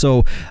 And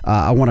so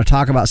I want to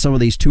talk about some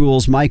of these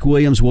tools. Mike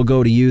Williams, we'll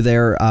go to you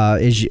there.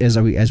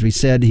 As we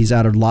said, he's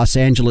out of Los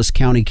Angeles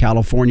County,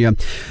 California.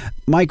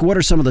 Mike, what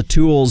are some of the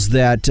tools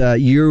that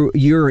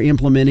you're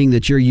implementing,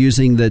 that you're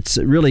using, that's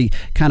really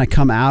kind of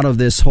come out of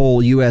this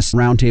whole U.S.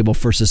 Roundtable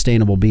for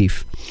Sustainable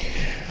Beef?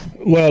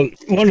 Well,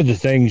 one of the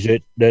things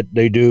that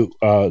they do,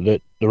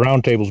 that the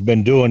Roundtable's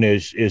been doing,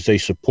 is they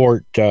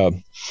support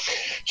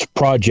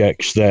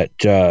projects that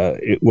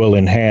it will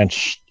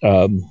enhance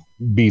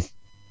beef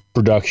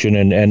production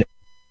and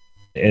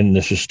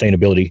the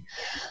sustainability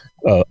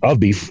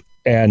of beef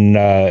and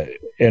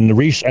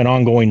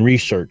ongoing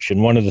research.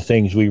 And one of the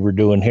things we were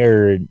doing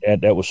here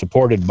that was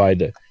supported by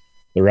the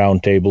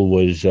Roundtable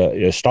was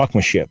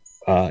stockmanship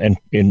and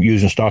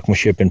using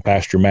stockmanship in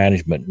pasture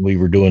management. We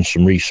were doing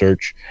some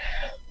research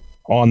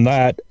on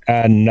that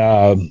and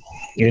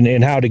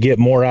in how to get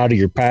more out of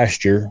your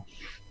pasture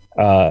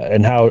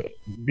and how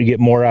to get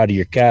more out of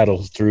your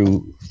cattle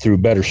through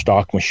better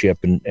stockmanship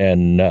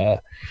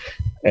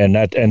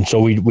and so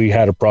we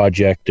had a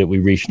project that we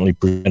recently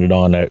presented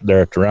on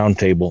there at the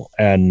Roundtable,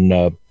 and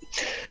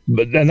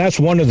that's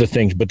one of the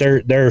things. But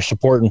they're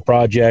supporting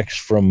projects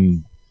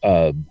from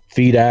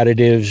feed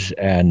additives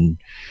and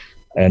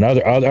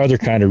other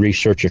kind of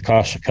research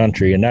across the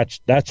country, and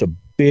that's a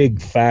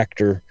big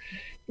factor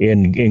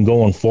in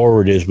going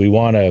forward. Is we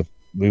want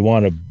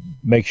to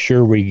make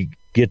sure we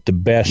get the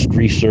best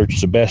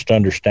research, the best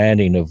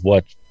understanding of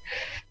what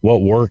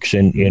works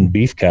in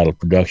beef cattle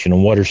production,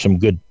 and what are some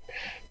good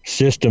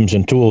systems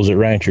and tools that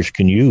ranchers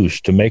can use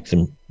to make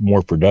them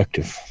more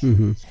productive.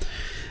 Mm-hmm.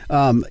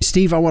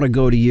 Steve, I want to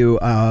go to you,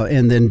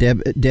 and then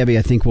Debbie,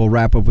 I think we'll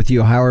wrap up with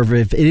you. However,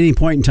 if at any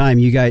point in time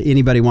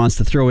anybody wants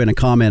to throw in a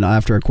comment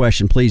after a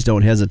question, please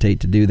don't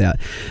hesitate to do that.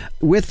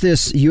 With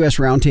this U.S.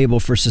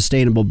 Roundtable for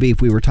Sustainable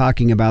Beef, we were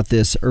talking about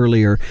this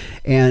earlier,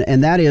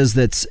 and that is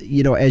that,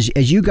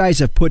 as you guys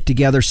have put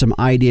together some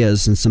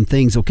ideas and some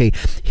things, okay,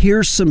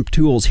 here's some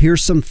tools,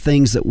 here's some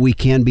things that we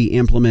can be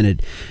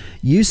implemented.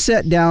 You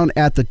sat down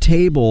at the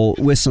table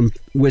with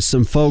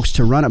some folks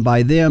to run it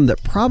by them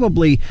that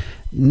probably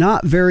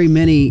not very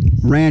many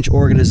ranch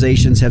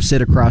organizations have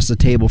sit across the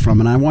table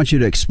from, and I want you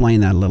to explain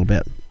that a little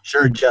bit.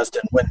 Sure,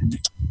 Justin.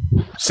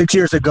 6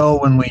 years ago,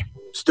 when we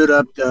stood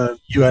up the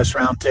U.S.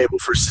 Roundtable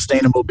for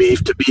Sustainable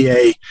Beef to be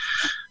a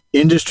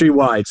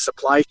industry-wide,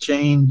 supply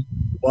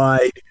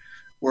chain-wide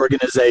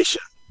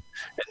organization,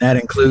 and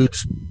that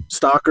includes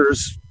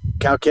stockers,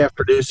 cow-calf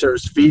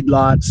producers,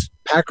 feedlots,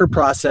 packer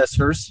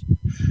processors,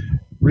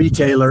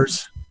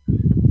 retailers,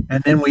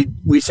 and then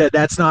we said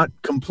that's not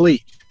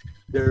complete.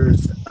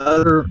 There's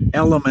other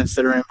elements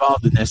that are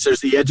involved in this. There's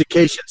the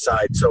education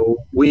side. So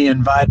we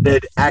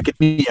invited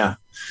academia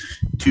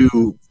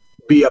to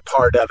be a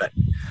part of it.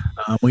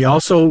 We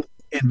also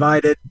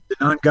invited the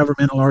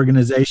non-governmental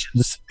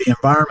organizations, the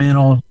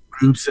environmental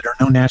groups that are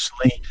known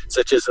nationally,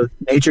 such as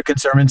Nature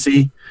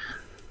Conservancy,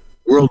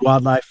 World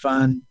Wildlife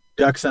Fund,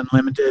 Ducks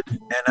Unlimited,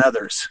 and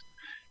others.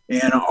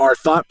 And our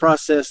thought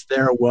process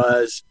there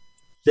was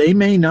they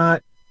may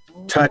not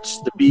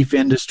touch the beef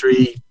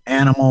industry,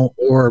 animal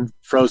or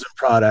frozen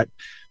product,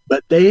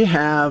 but they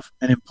have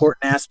an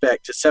important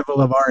aspect to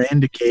several of our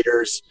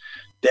indicators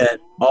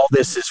that all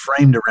this is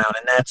framed around,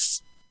 and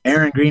that's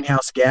air and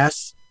greenhouse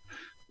gas,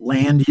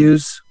 land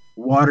use,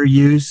 water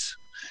use,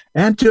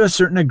 and to a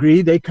certain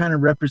degree, they kind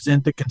of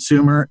represent the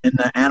consumer in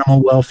the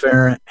animal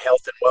welfare,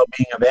 health, and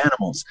well-being of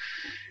animals.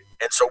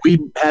 And so we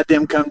had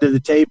them come to the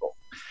table.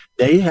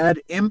 They had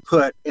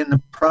input in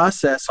the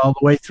process all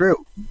the way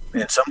through.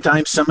 And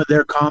sometimes some of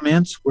their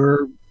comments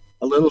were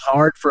a little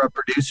hard for a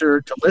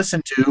producer to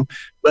listen to,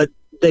 but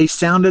they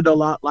sounded a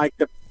lot like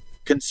the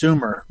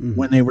consumer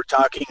when they were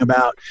talking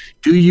about,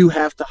 do you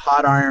have to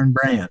hot iron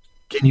brand?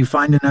 Can you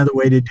find another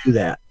way to do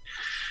that?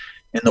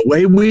 And the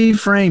way we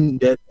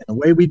framed it and the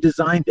way we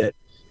designed it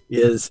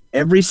is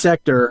every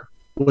sector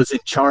was in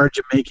charge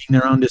of making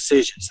their own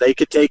decisions. They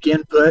could take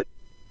input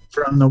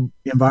from the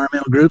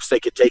environmental groups, they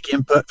could take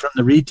input from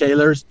the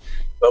retailers,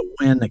 but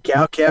when the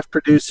cow-calf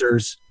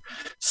producers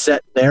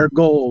set their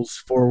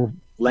goals for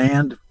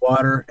land,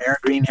 water, air,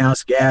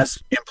 greenhouse gas,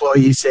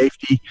 employee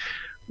safety,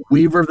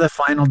 we were the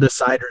final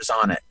deciders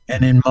on it.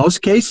 And in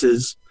most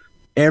cases,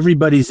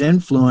 everybody's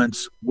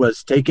influence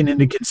was taken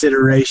into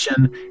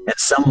consideration and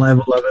some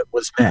level of it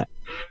was met.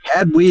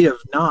 Had we have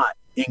not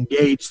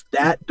engaged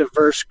that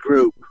diverse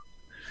group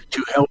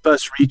to help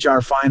us reach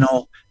our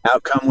final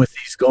outcome with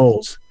these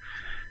goals,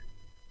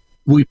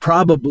 we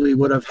probably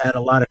would have had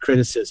a lot of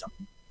criticism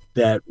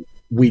that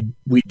we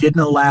didn't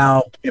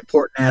allow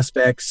important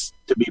aspects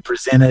to be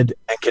presented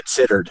and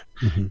considered.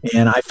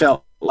 And I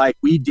felt like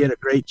we did a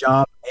great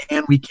job,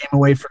 and we came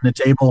away from the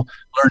table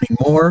learning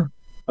more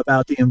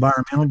about the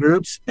environmental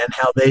groups and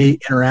how they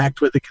interact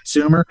with the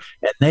consumer.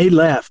 And they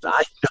left,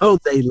 I know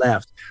they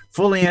left,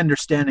 fully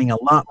understanding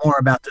a lot more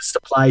about the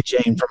supply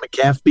chain from a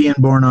calf being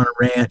born on a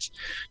ranch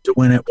to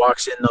when it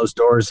walks in those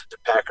doors at the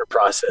packer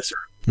processor.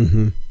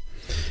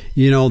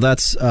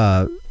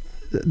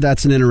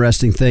 That's an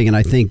interesting thing, and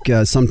I think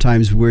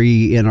sometimes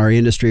we in our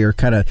industry are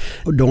kind of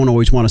don't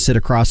always want to sit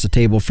across the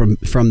table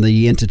from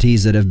the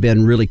entities that have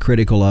been really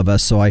critical of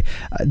us. So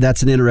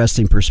that's an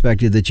interesting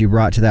perspective that you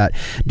brought to that.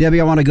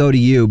 Debbie, I want to go to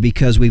you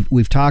because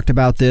we've talked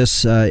about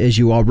this as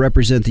you all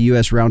represent the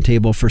U.S.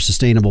 Roundtable for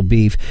Sustainable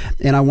Beef,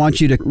 and I want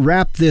you to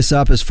wrap this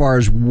up as far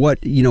as what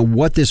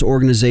this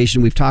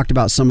organization. We've talked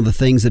about some of the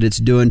things that it's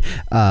doing.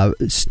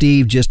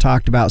 Steve just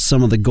talked about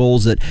some of the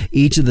goals that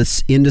each of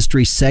the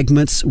industry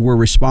segments were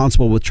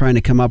responsible with trying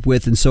to come up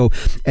with. And so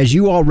as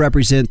you all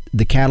represent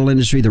the cattle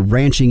industry, the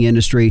ranching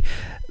industry,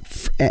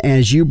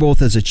 as you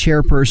both as a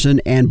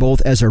chairperson and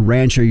both as a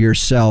rancher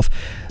yourself,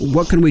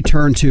 what can we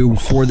turn to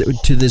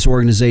to this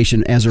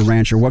organization as a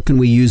rancher? What can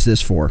we use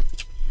this for?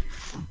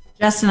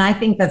 Justin, I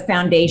think the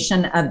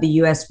foundation of the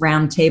U.S.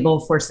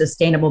 Roundtable for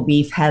Sustainable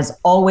Beef has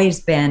always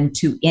been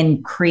to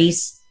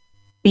increase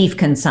beef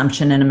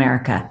consumption in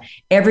America.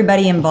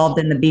 Everybody involved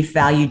in the beef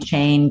value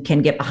chain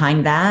can get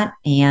behind that,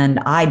 and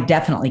I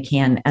definitely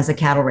can as a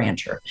cattle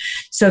rancher.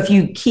 So if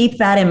you keep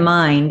that in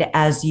mind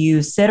as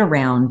you sit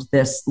around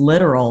this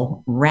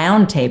literal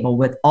round table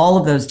with all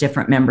of those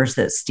different members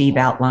that Steve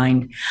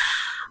outlined,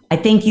 I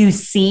think you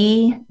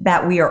see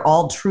that we are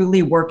all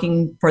truly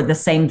working for the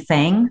same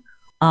thing,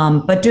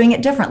 but doing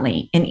it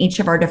differently in each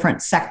of our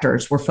different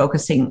sectors. We're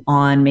focusing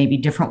on maybe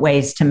different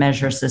ways to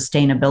measure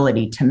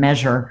sustainability, to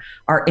measure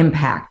our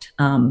impact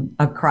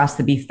across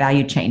the beef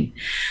value chain.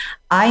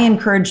 I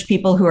encourage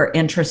people who are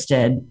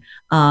interested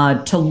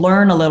to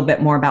learn a little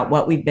bit more about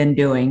what we've been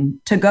doing,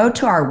 to go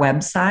to our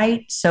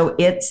website. So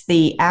it's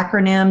the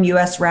acronym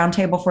U.S.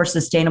 Roundtable for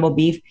Sustainable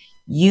Beef,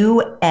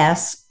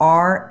 usrsb.org,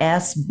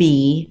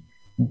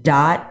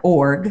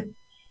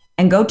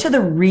 and go to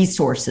the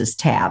resources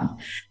tab.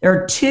 There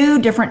are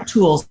 2 different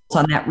tools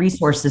on that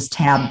resources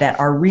tab that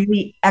are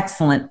really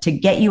excellent to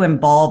get you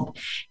involved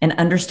in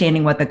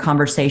understanding what the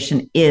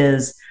conversation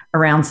is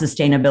around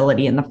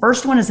sustainability. And the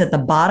first one is at the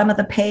bottom of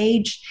the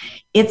page.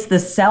 It's the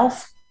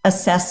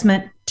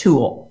self-assessment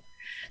tool.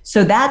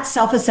 So that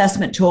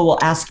self-assessment tool will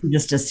ask you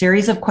just a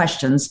series of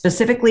questions.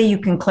 Specifically, you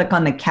can click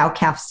on the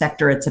cow-calf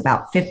sector. It's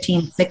about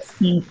 15,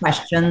 16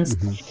 questions.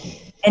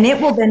 And it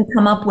will then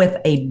come up with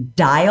a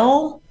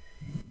dial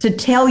to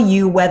tell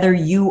you whether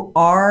you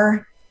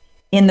are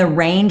in the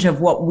range of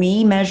what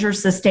we measure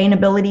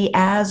sustainability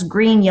as,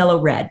 green,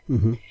 yellow, red.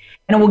 And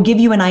it will give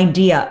you an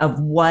idea of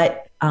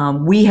what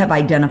we have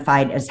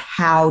identified as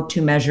how to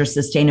measure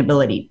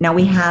sustainability. Now,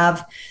 we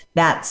have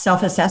that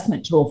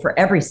self-assessment tool for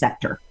every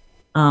sector.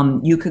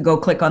 You could go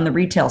click on the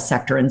retail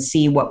sector and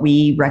see what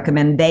we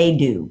recommend they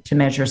do to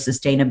measure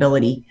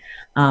sustainability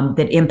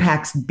that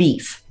impacts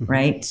beef,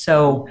 right?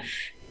 So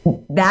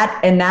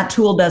that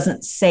tool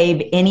doesn't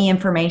save any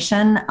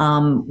information.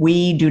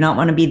 We do not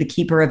want to be the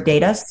keeper of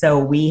data. So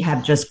we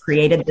have just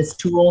created this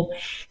tool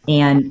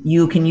and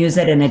you can use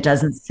it and it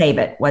doesn't save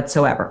it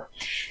whatsoever.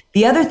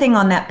 The other thing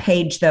on that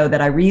page, though,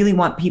 that I really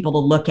want people to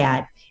look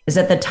at is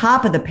at the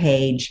top of the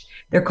page,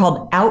 they're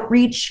called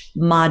outreach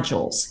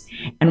modules.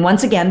 And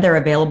once again, they're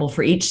available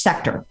for each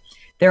sector.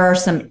 There are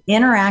some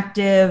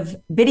interactive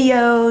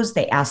videos.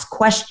 They ask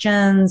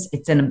questions.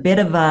 It's in a bit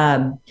of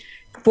a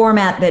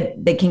format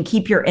that can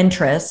keep your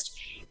interest,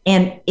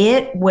 and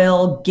it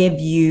will give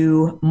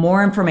you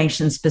more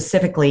information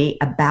specifically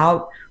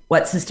about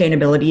what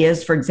sustainability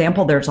is. For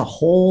example, there's a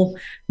whole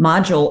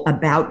module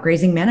about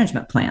grazing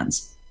management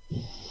plans.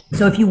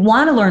 So if you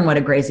want to learn what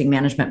a grazing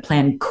management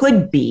plan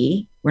could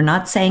be, we're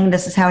not saying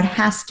this is how it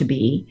has to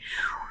be,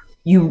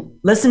 you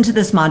listen to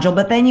this module,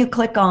 but then you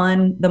click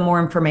on the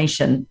more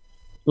information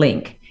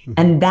link.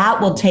 And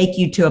that will take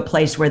you to a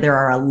place where there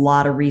are a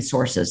lot of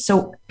resources.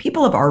 So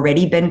people have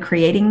already been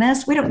creating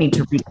this. We don't need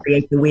to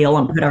recreate the wheel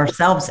and put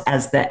ourselves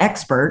as the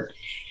expert.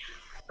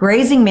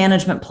 Grazing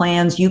management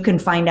plans, you can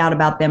find out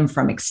about them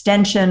from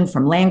Extension,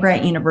 from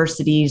land-grant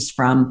universities,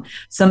 from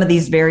some of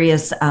these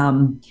various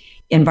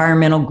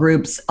environmental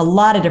groups. A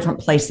lot of different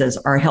places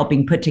are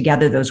helping put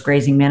together those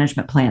grazing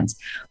management plans.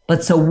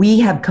 But so we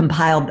have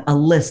compiled a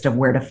list of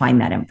where to find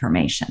that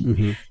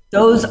information.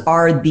 Those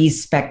are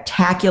these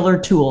spectacular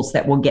tools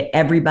that will get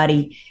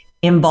everybody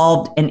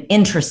involved and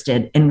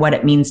interested in what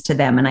it means to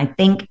them. And I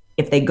think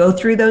if they go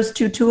through those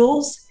 2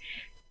 tools,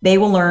 they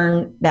will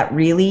learn that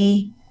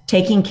really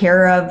taking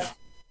care of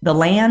the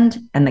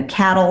land and the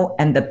cattle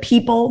and the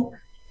people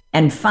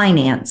and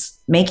finance,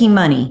 making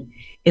money,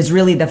 is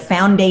really the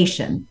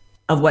foundation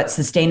of what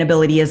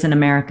sustainability is in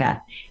America.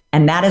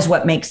 And that is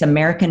what makes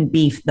American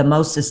beef the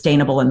most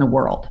sustainable in the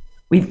world.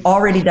 We've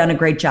already done a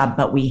great job,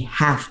 but we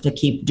have to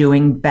keep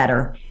doing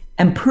better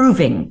and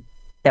proving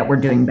that we're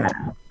doing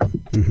better.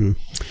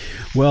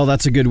 Well,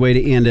 that's a good way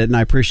to end it, and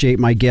I appreciate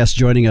my guest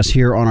joining us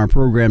here on our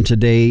program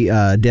today,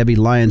 Debbie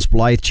Lyons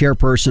Blythe,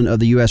 chairperson of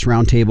the U.S.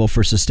 Roundtable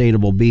for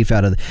Sustainable Beef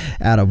out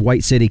of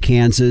White City,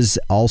 Kansas.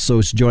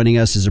 Also joining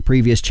us is a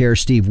previous chair,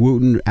 Steve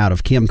Wooten, out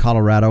of Kim,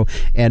 Colorado,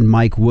 and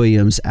Mike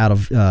Williams out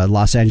of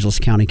Los Angeles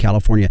County,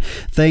 California.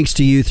 Thanks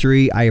to you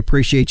 3. I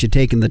appreciate you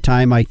taking the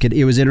time.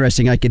 It was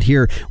interesting. I could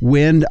hear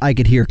wind. I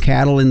could hear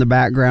cattle in the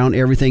background,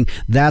 everything.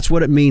 That's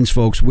what it means,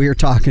 folks. We're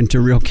talking to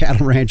real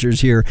cattle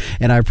ranchers here,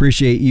 and I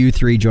appreciate you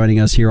 3 joining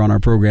us here on our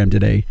program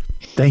today.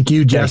 Thank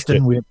you, Justin.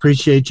 Thanks. We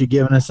appreciate you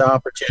giving us the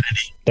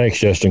opportunity. Thanks,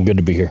 Justin. Good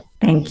to be here.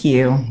 Thank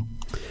you.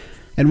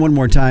 And one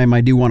more time, I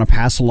do want to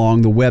pass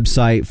along the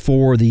website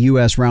for the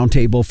U.S.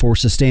 Roundtable for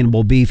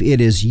Sustainable Beef. It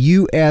is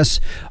usrsb.org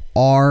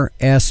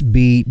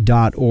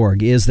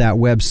is that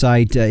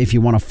website. If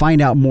you want to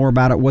find out more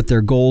about it, what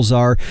their goals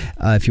are,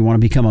 if you want to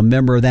become a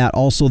member of that,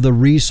 also the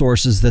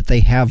resources that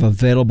they have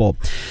available.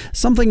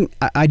 Something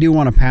I do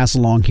want to pass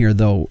along here,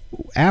 though,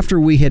 after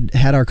we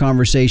had our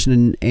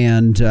conversation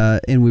and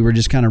we were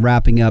just kind of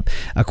wrapping up,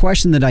 a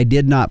question that I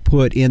did not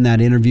put in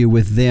that interview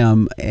with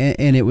them,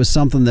 and it was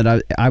something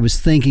that I was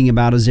thinking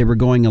about as they were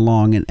going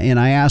along, and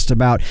I asked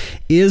about,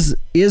 is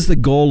the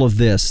goal of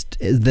this,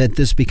 that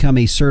this become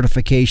a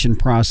certification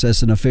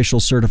process, an official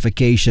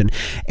certification?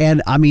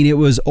 And I mean, it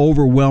was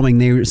overwhelming.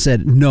 They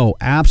said, no,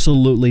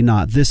 absolutely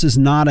not. This is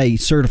not a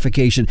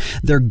certification.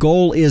 Their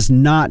goal is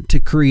not to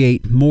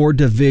create more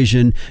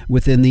division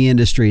within the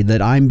industry,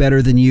 that I'm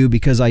better than you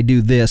because I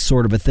do this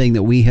sort of a thing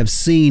that we have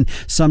seen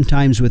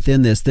sometimes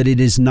within this, that it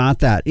is not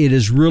that. It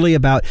is really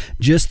about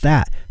just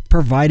that.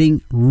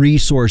 providing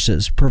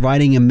resources,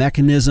 providing a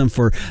mechanism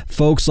for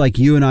folks like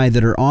you and I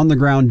that are on the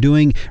ground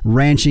doing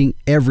ranching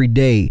every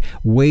day,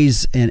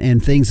 ways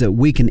and things that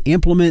we can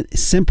implement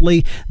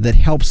simply that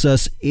helps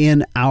us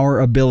in our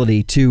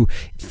ability to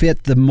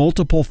fit the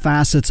multiple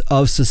facets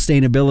of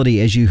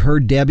sustainability. As you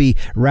heard Debbie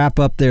wrap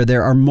up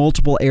there are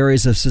multiple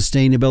areas of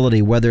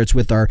sustainability, whether it's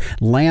with our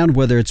land,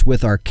 whether it's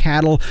with our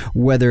cattle,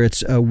 whether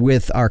it's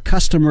with our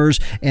customers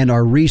and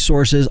our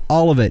resources.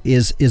 All of it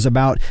is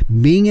about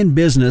being in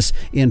business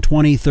in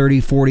 20,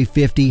 30, 40,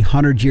 50,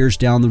 100 years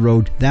down the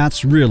road.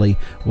 That's really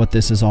what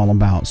this is all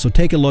about. So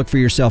take a look for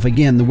yourself.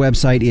 Again, the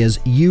website is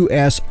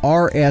usrsb.org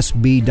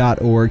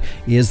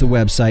is the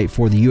website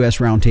for the U.S.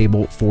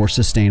 Roundtable for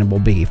Sustainable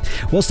Beef.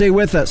 Well, stay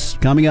with us.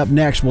 Coming up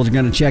next, we're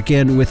going to check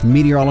in with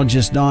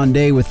meteorologist Don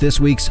Day with this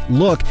week's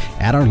look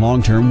at our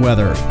long-term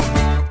weather.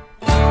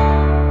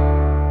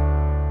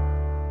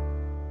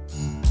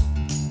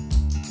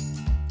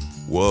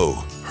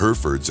 Whoa,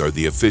 Herefords are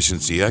the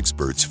efficiency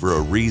experts for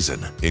a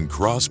reason. In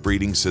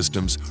crossbreeding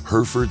systems,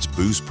 Herefords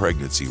boost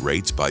pregnancy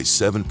rates by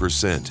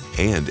 7%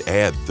 and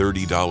add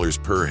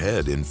 $30 per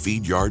head in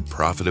feed yard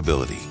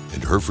profitability.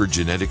 And Hereford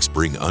genetics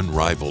bring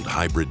unrivaled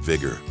hybrid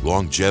vigor,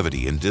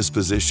 longevity, and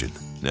disposition.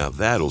 Now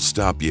that'll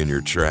stop you in your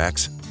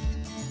tracks.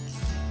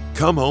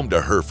 Come home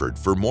to Hereford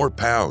for more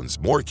pounds,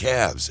 more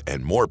calves,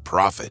 and more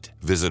profit.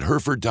 Visit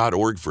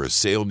Hereford.org for a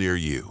sale near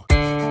you.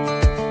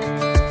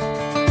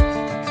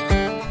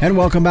 And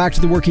welcome back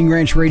to the Working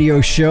Ranch Radio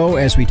Show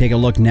as we take a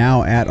look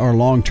now at our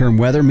long-term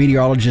weather.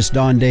 Meteorologist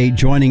Don Day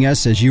joining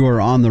us as you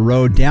are on the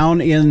road. Down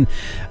in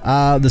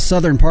the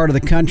southern part of the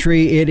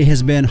country, it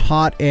has been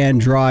hot and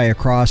dry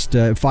across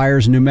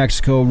fires in New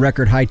Mexico,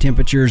 record high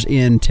temperatures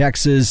in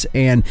Texas,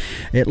 and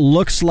it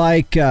looks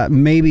like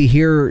maybe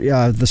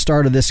here the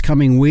start of this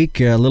coming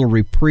week, a little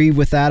reprieve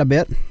with that a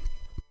bit.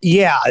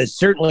 Yeah,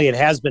 certainly it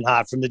has been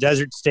hot from the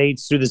desert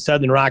states through the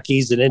southern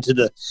Rockies and into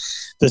the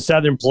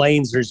southern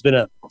plains. There's been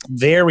a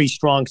very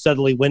strong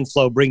southerly wind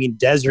flow bringing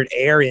desert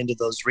air into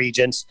those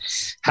regions.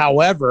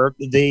 However,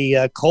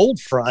 the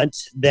cold front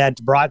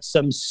that brought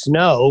some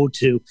snow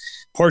to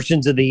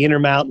portions of the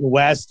Intermountain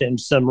West and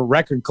some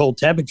record cold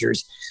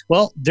temperatures,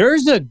 well,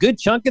 there's a good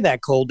chunk of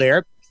that cold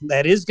air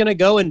that is going to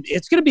go, and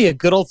it's going to be a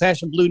good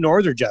old-fashioned blue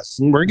norther,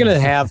 Justin. We're going to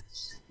have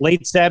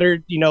late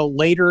Saturday,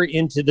 later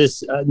into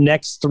this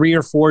next 3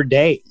 or 4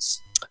 days.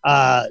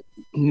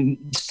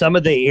 Some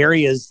of the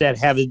areas that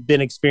have been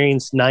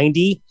experienced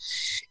 90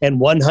 and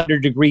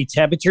 100 degree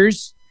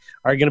temperatures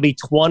are going to be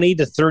 20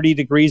 to 30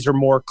 degrees or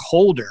more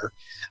colder,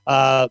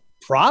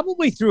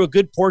 probably through a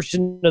good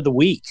portion of the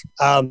week.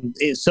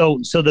 So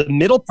the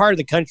middle part of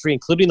the country,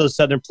 including those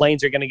southern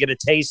plains, are going to get a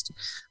taste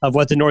of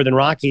what the northern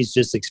Rockies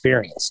just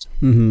experienced.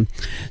 Mm-hmm.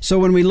 So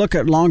when we look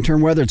at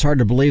long-term weather, it's hard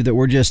to believe that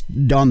we're just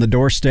on the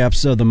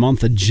doorsteps of the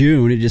month of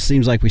June. It just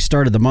seems like we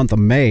started the month of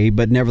May,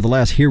 but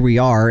nevertheless, here we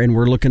are, and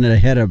we're looking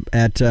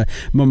at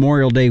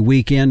Memorial Day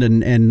weekend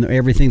and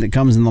everything that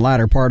comes in the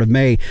latter part of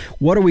May.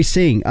 What are we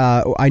seeing?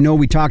 I know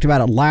we talked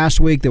about it last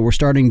week that we're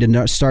starting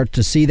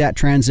to see that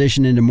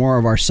transition into more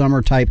of our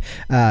summer type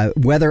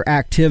weather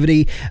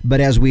activity, but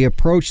as we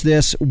approach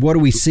this, what do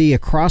we see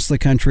across the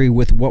country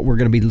with what we're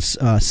going to be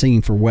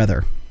seeing for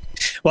weather?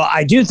 Well,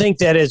 I do think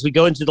that as we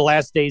go into the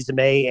last days of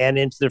May and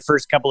into the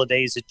first couple of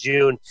days of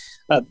June,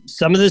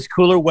 some of this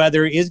cooler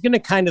weather is going to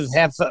kind of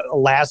have a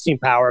lasting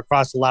power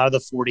across a lot of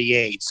the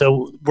 48.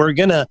 So we're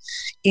going to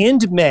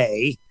end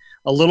May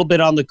a little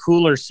bit on the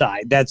cooler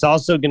side. That's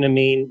also going to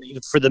mean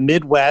for the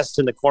Midwest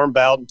and the Corn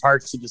Belt and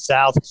parts of the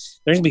South,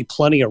 there's going to be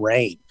plenty of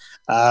rain.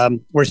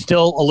 We're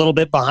still a little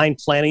bit behind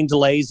planting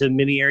delays in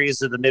many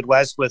areas of the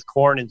Midwest with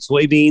corn and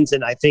soybeans.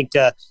 And I think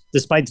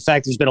despite the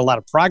fact there's been a lot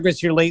of progress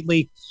here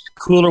lately,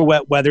 cooler,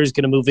 wet weather is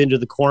going to move into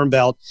the Corn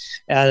Belt.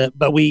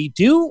 But we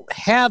do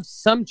have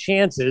some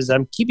chances,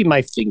 I'm keeping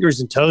my fingers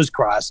and toes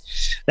crossed,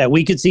 that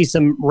we could see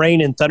some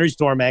rain and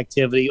thunderstorm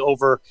activity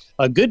over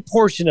a good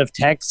portion of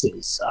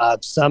Texas,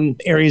 some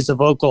areas of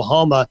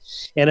Oklahoma.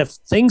 And if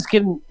things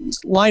can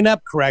line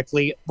up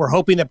correctly, we're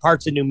hoping that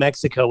parts of New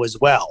Mexico as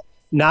well.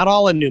 Not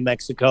all in New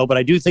Mexico, but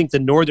I do think the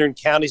northern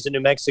counties of New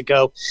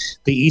Mexico,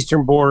 the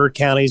eastern border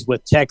counties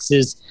with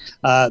Texas,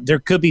 there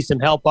could be some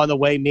help on the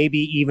way. Maybe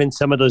even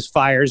some of those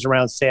fires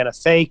around Santa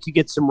Fe could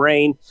get some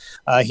rain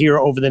here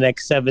over the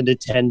next 7 to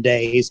 10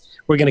 days.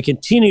 We're going to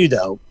continue,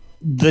 though,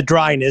 the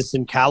dryness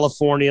in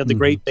California, the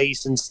Great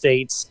Basin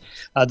states.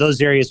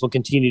 Those areas will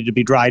continue to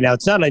be dry. Now,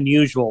 it's not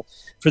unusual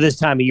for this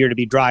time of year to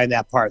be dry in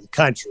that part of the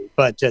country,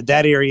 but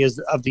that area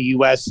of the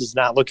U.S. is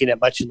not looking at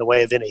much in the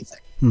way of anything.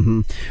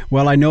 Mm-hmm.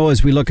 Well, I know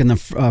as we look in the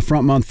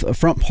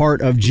front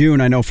part of June,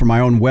 I know for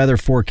my own weather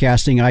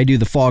forecasting, I do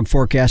the fog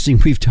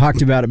forecasting. We've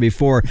talked about it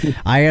before.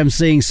 I am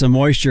seeing some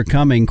moisture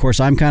coming. Of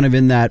course, I'm kind of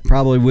in that,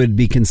 probably would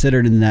be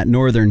considered in that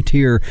northern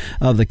tier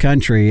of the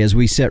country as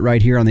we sit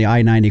right here on the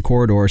I-90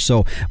 corridor.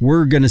 So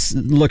we're going to,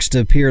 looks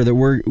to appear that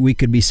we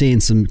could be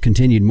seeing some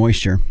continued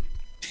moisture.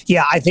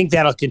 Yeah, I think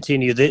that'll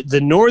continue. The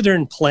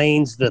northern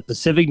plains, the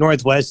Pacific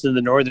Northwest and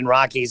the northern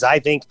Rockies, I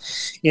think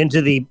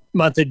into the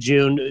month of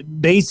June,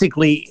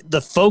 basically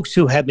the folks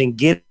who have been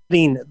getting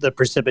the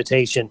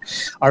precipitation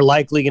are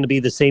likely going to be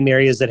the same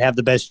areas that have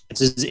the best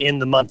chances in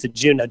the month of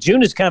June. Now,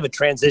 June is kind of a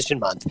transition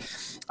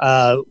month.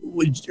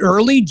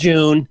 Early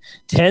June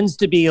tends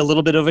to be a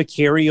little bit of a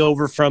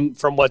carryover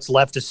from what's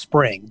left of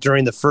spring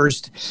during the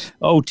first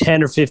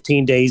 10 or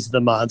 15 days of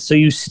the month. So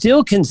you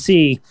still can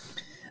see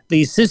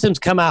these systems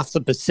come off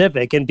the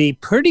Pacific and be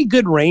pretty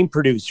good rain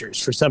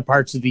producers for some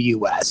parts of the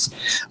U.S.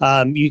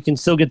 You can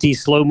still get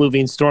these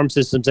slow-moving storm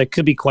systems that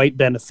could be quite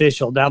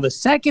beneficial. Now, the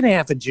second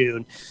half of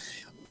June,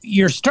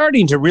 you're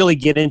starting to really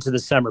get into the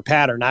summer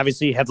pattern.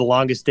 Obviously, you have the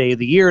longest day of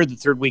the year, the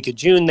third week of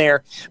June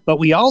there, but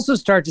we also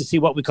start to see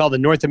what we call the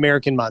North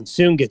American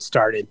monsoon get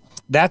started.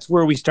 That's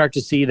where we start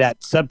to see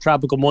that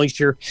subtropical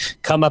moisture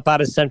come up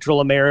out of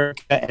Central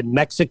America and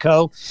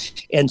Mexico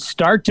and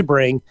start to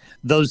bring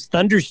those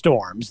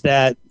thunderstorms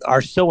that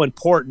are so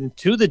important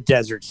to the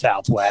desert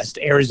Southwest,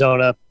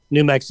 Arizona,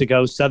 New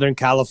Mexico, Southern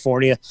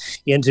California,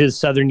 into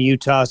southern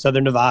Utah,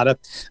 southern Nevada.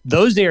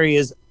 Those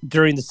areas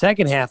during the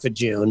second half of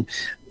June,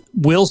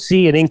 we'll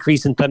see an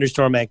increase in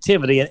thunderstorm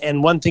activity.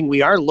 And one thing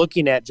we are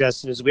looking at,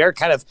 Justin, is we are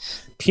kind of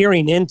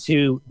peering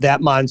into that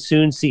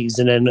monsoon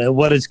season and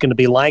what it's going to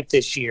be like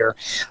this year.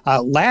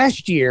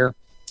 Last year,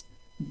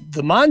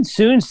 the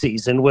monsoon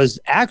season was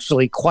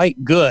actually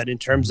quite good in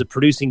terms of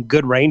producing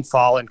good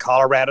rainfall in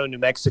Colorado, New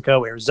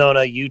Mexico,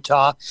 Arizona,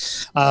 Utah.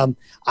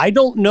 I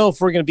don't know if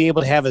we're going to be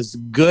able to have as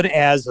good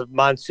as a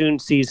monsoon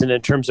season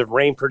in terms of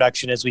rain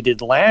production as we did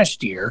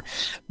last year,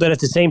 but at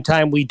the same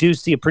time, we do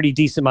see a pretty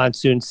decent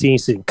monsoon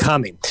season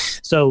coming.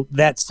 So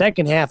that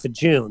second half of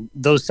June,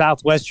 those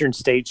southwestern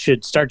states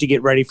should start to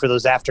get ready for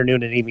those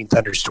afternoon and evening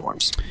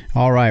thunderstorms.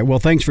 All right. Well,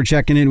 thanks for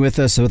checking in with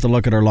us with a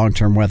look at our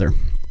long-term weather.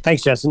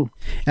 Thanks, Justin.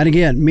 And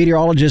again,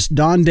 meteorologist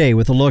Don Day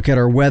with a look at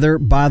our weather.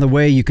 By the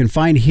way, you can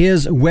find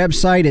his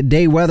website at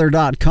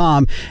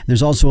dayweather.com.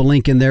 There's also a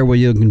link in there where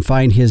you can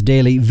find his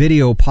daily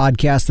video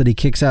podcast that he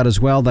kicks out as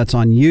well. That's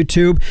on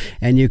YouTube,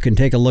 and you can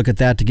take a look at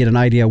that to get an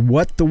idea of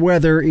what the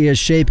weather is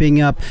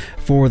shaping up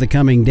for the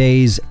coming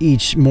days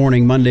each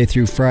morning, Monday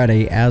through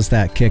Friday, as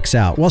that kicks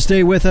out. Well,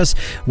 stay with us.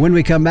 When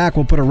we come back,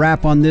 we'll put a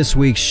wrap on this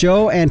week's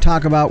show and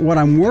talk about what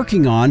I'm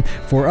working on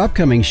for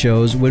upcoming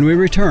shows when we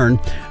return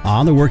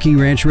on the Working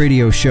Ranch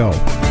Radio Show.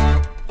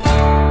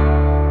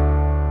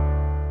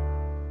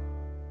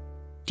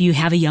 Do you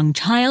have a young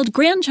child,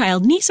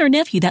 grandchild, niece, or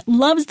nephew that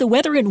loves the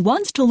weather and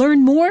wants to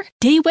learn more?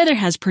 Day Weather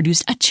has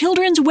produced a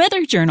children's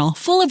weather journal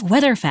full of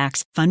weather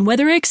facts, fun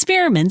weather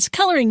experiments,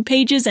 coloring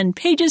pages, and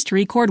pages to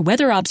record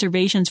weather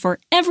observations for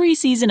every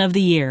season of the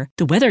year.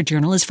 The weather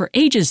journal is for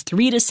ages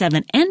 3 to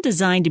 7 and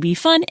designed to be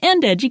fun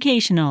and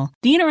educational.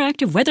 The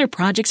interactive weather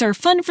projects are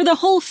fun for the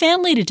whole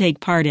family to take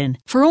part in.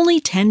 For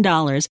only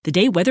 $10, the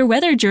Day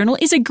Weather Journal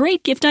is a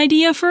great gift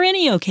idea for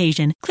any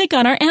occasion. Click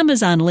on our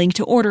Amazon link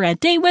to order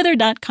at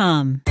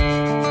dayweather.com.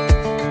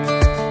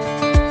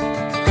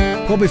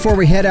 Well, before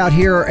we head out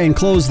here and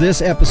close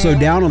this episode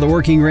down on the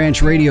Working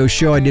Ranch Radio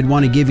Show, I did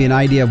want to give you an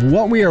idea of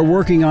what we are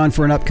working on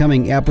for an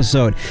upcoming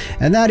episode,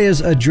 and that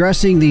is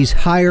addressing these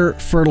higher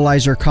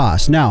fertilizer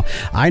costs. Now,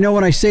 I know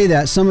when I say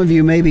that, some of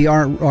you maybe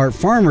aren't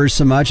farmers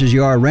so much as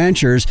you are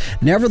ranchers.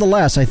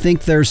 Nevertheless, I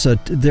think there's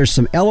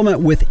some element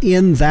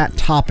within that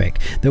topic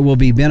that will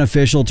be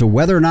beneficial to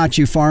whether or not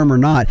you farm or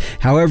not.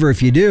 However,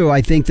 if you do,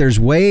 I think there's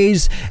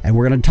ways, and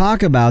we're going to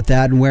talk about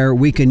that, and where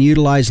we can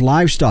utilize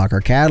livestock,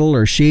 or cattle,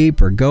 or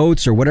sheep, or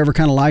goats, or whatever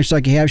kind of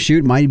livestock you have,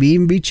 might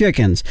even be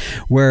chickens,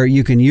 where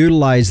you can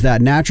utilize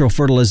that natural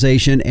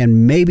fertilization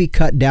and maybe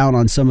cut down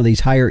on some of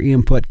these higher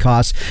input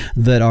costs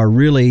that are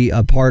really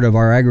a part of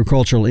our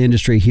agricultural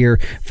industry here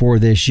for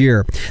this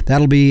year.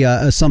 That'll be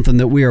something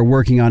that we are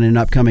working on in an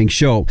upcoming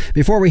show.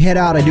 Before we head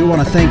out, I do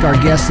want to thank our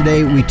guests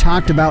today. We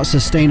talked about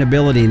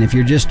sustainability, and if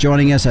you're just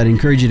joining us, I'd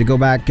encourage you to go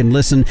back and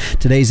listen.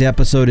 Today's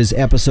episode is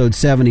episode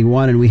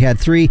 71, and we had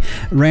 3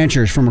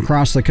 ranchers from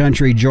across the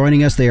country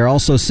joining us. They are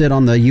also sit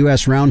on the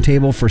U.S. Roundtable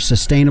for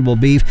Sustainable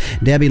Beef.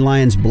 Debbie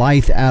Lyons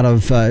Blythe,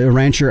 a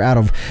rancher out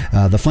of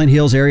the Flint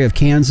Hills area of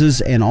Kansas,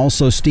 and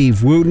also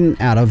Steve Wooten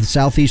out of the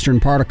southeastern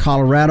part of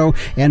Colorado,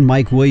 and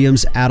Mike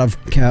Williams out of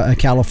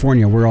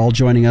California. We're all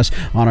joining us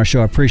on our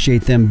show. I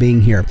appreciate them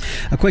being here.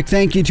 A quick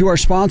thank you to our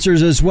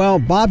sponsors as well.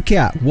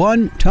 Bobcat,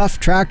 one tough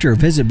tractor.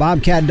 Visit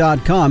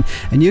bobcat.com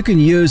and you can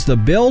use the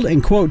build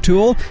and quote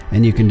tool,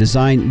 and you can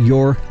design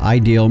your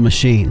ideal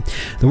machine.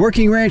 The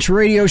Working Ranch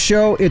Radio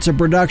Show, it's a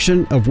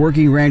production of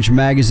Working Ranch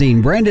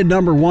Magazine, branded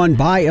number 1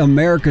 by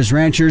America's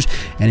Ranchers.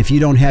 And if you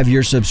don't have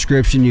your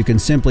subscription, you can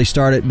simply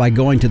start it by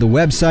going to the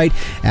website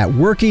at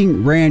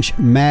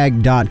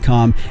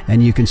workingranchmag.com,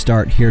 and you can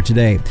start here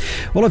today.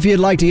 Well, if you'd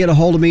like to get a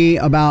hold of me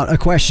about a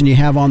question you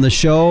have on the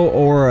show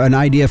or an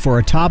idea for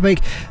a topic,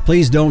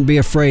 please don't be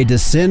afraid to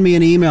send me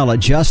an email at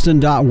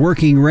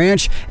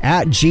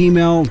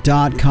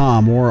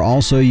justin.workingranch@gmail.com, or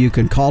also you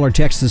can call or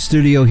text the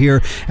studio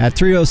here at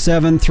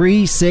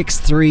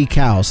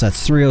 307-363-COWS.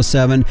 That's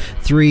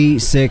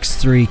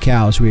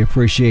 307-363-COWS. We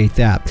appreciate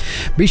that.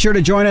 Be sure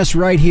to join us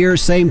right here,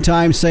 same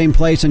time, same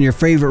place on your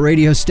favorite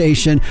radio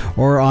station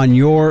or on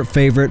your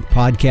favorite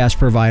podcast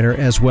provider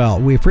as well.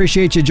 We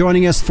appreciate you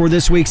joining us for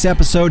this week's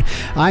episode.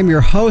 I'm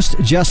your host,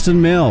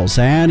 Justin Mills,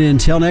 and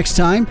until next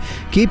time,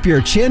 keep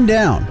your chin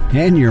down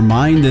and your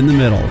mind in the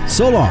middle.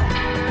 So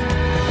long.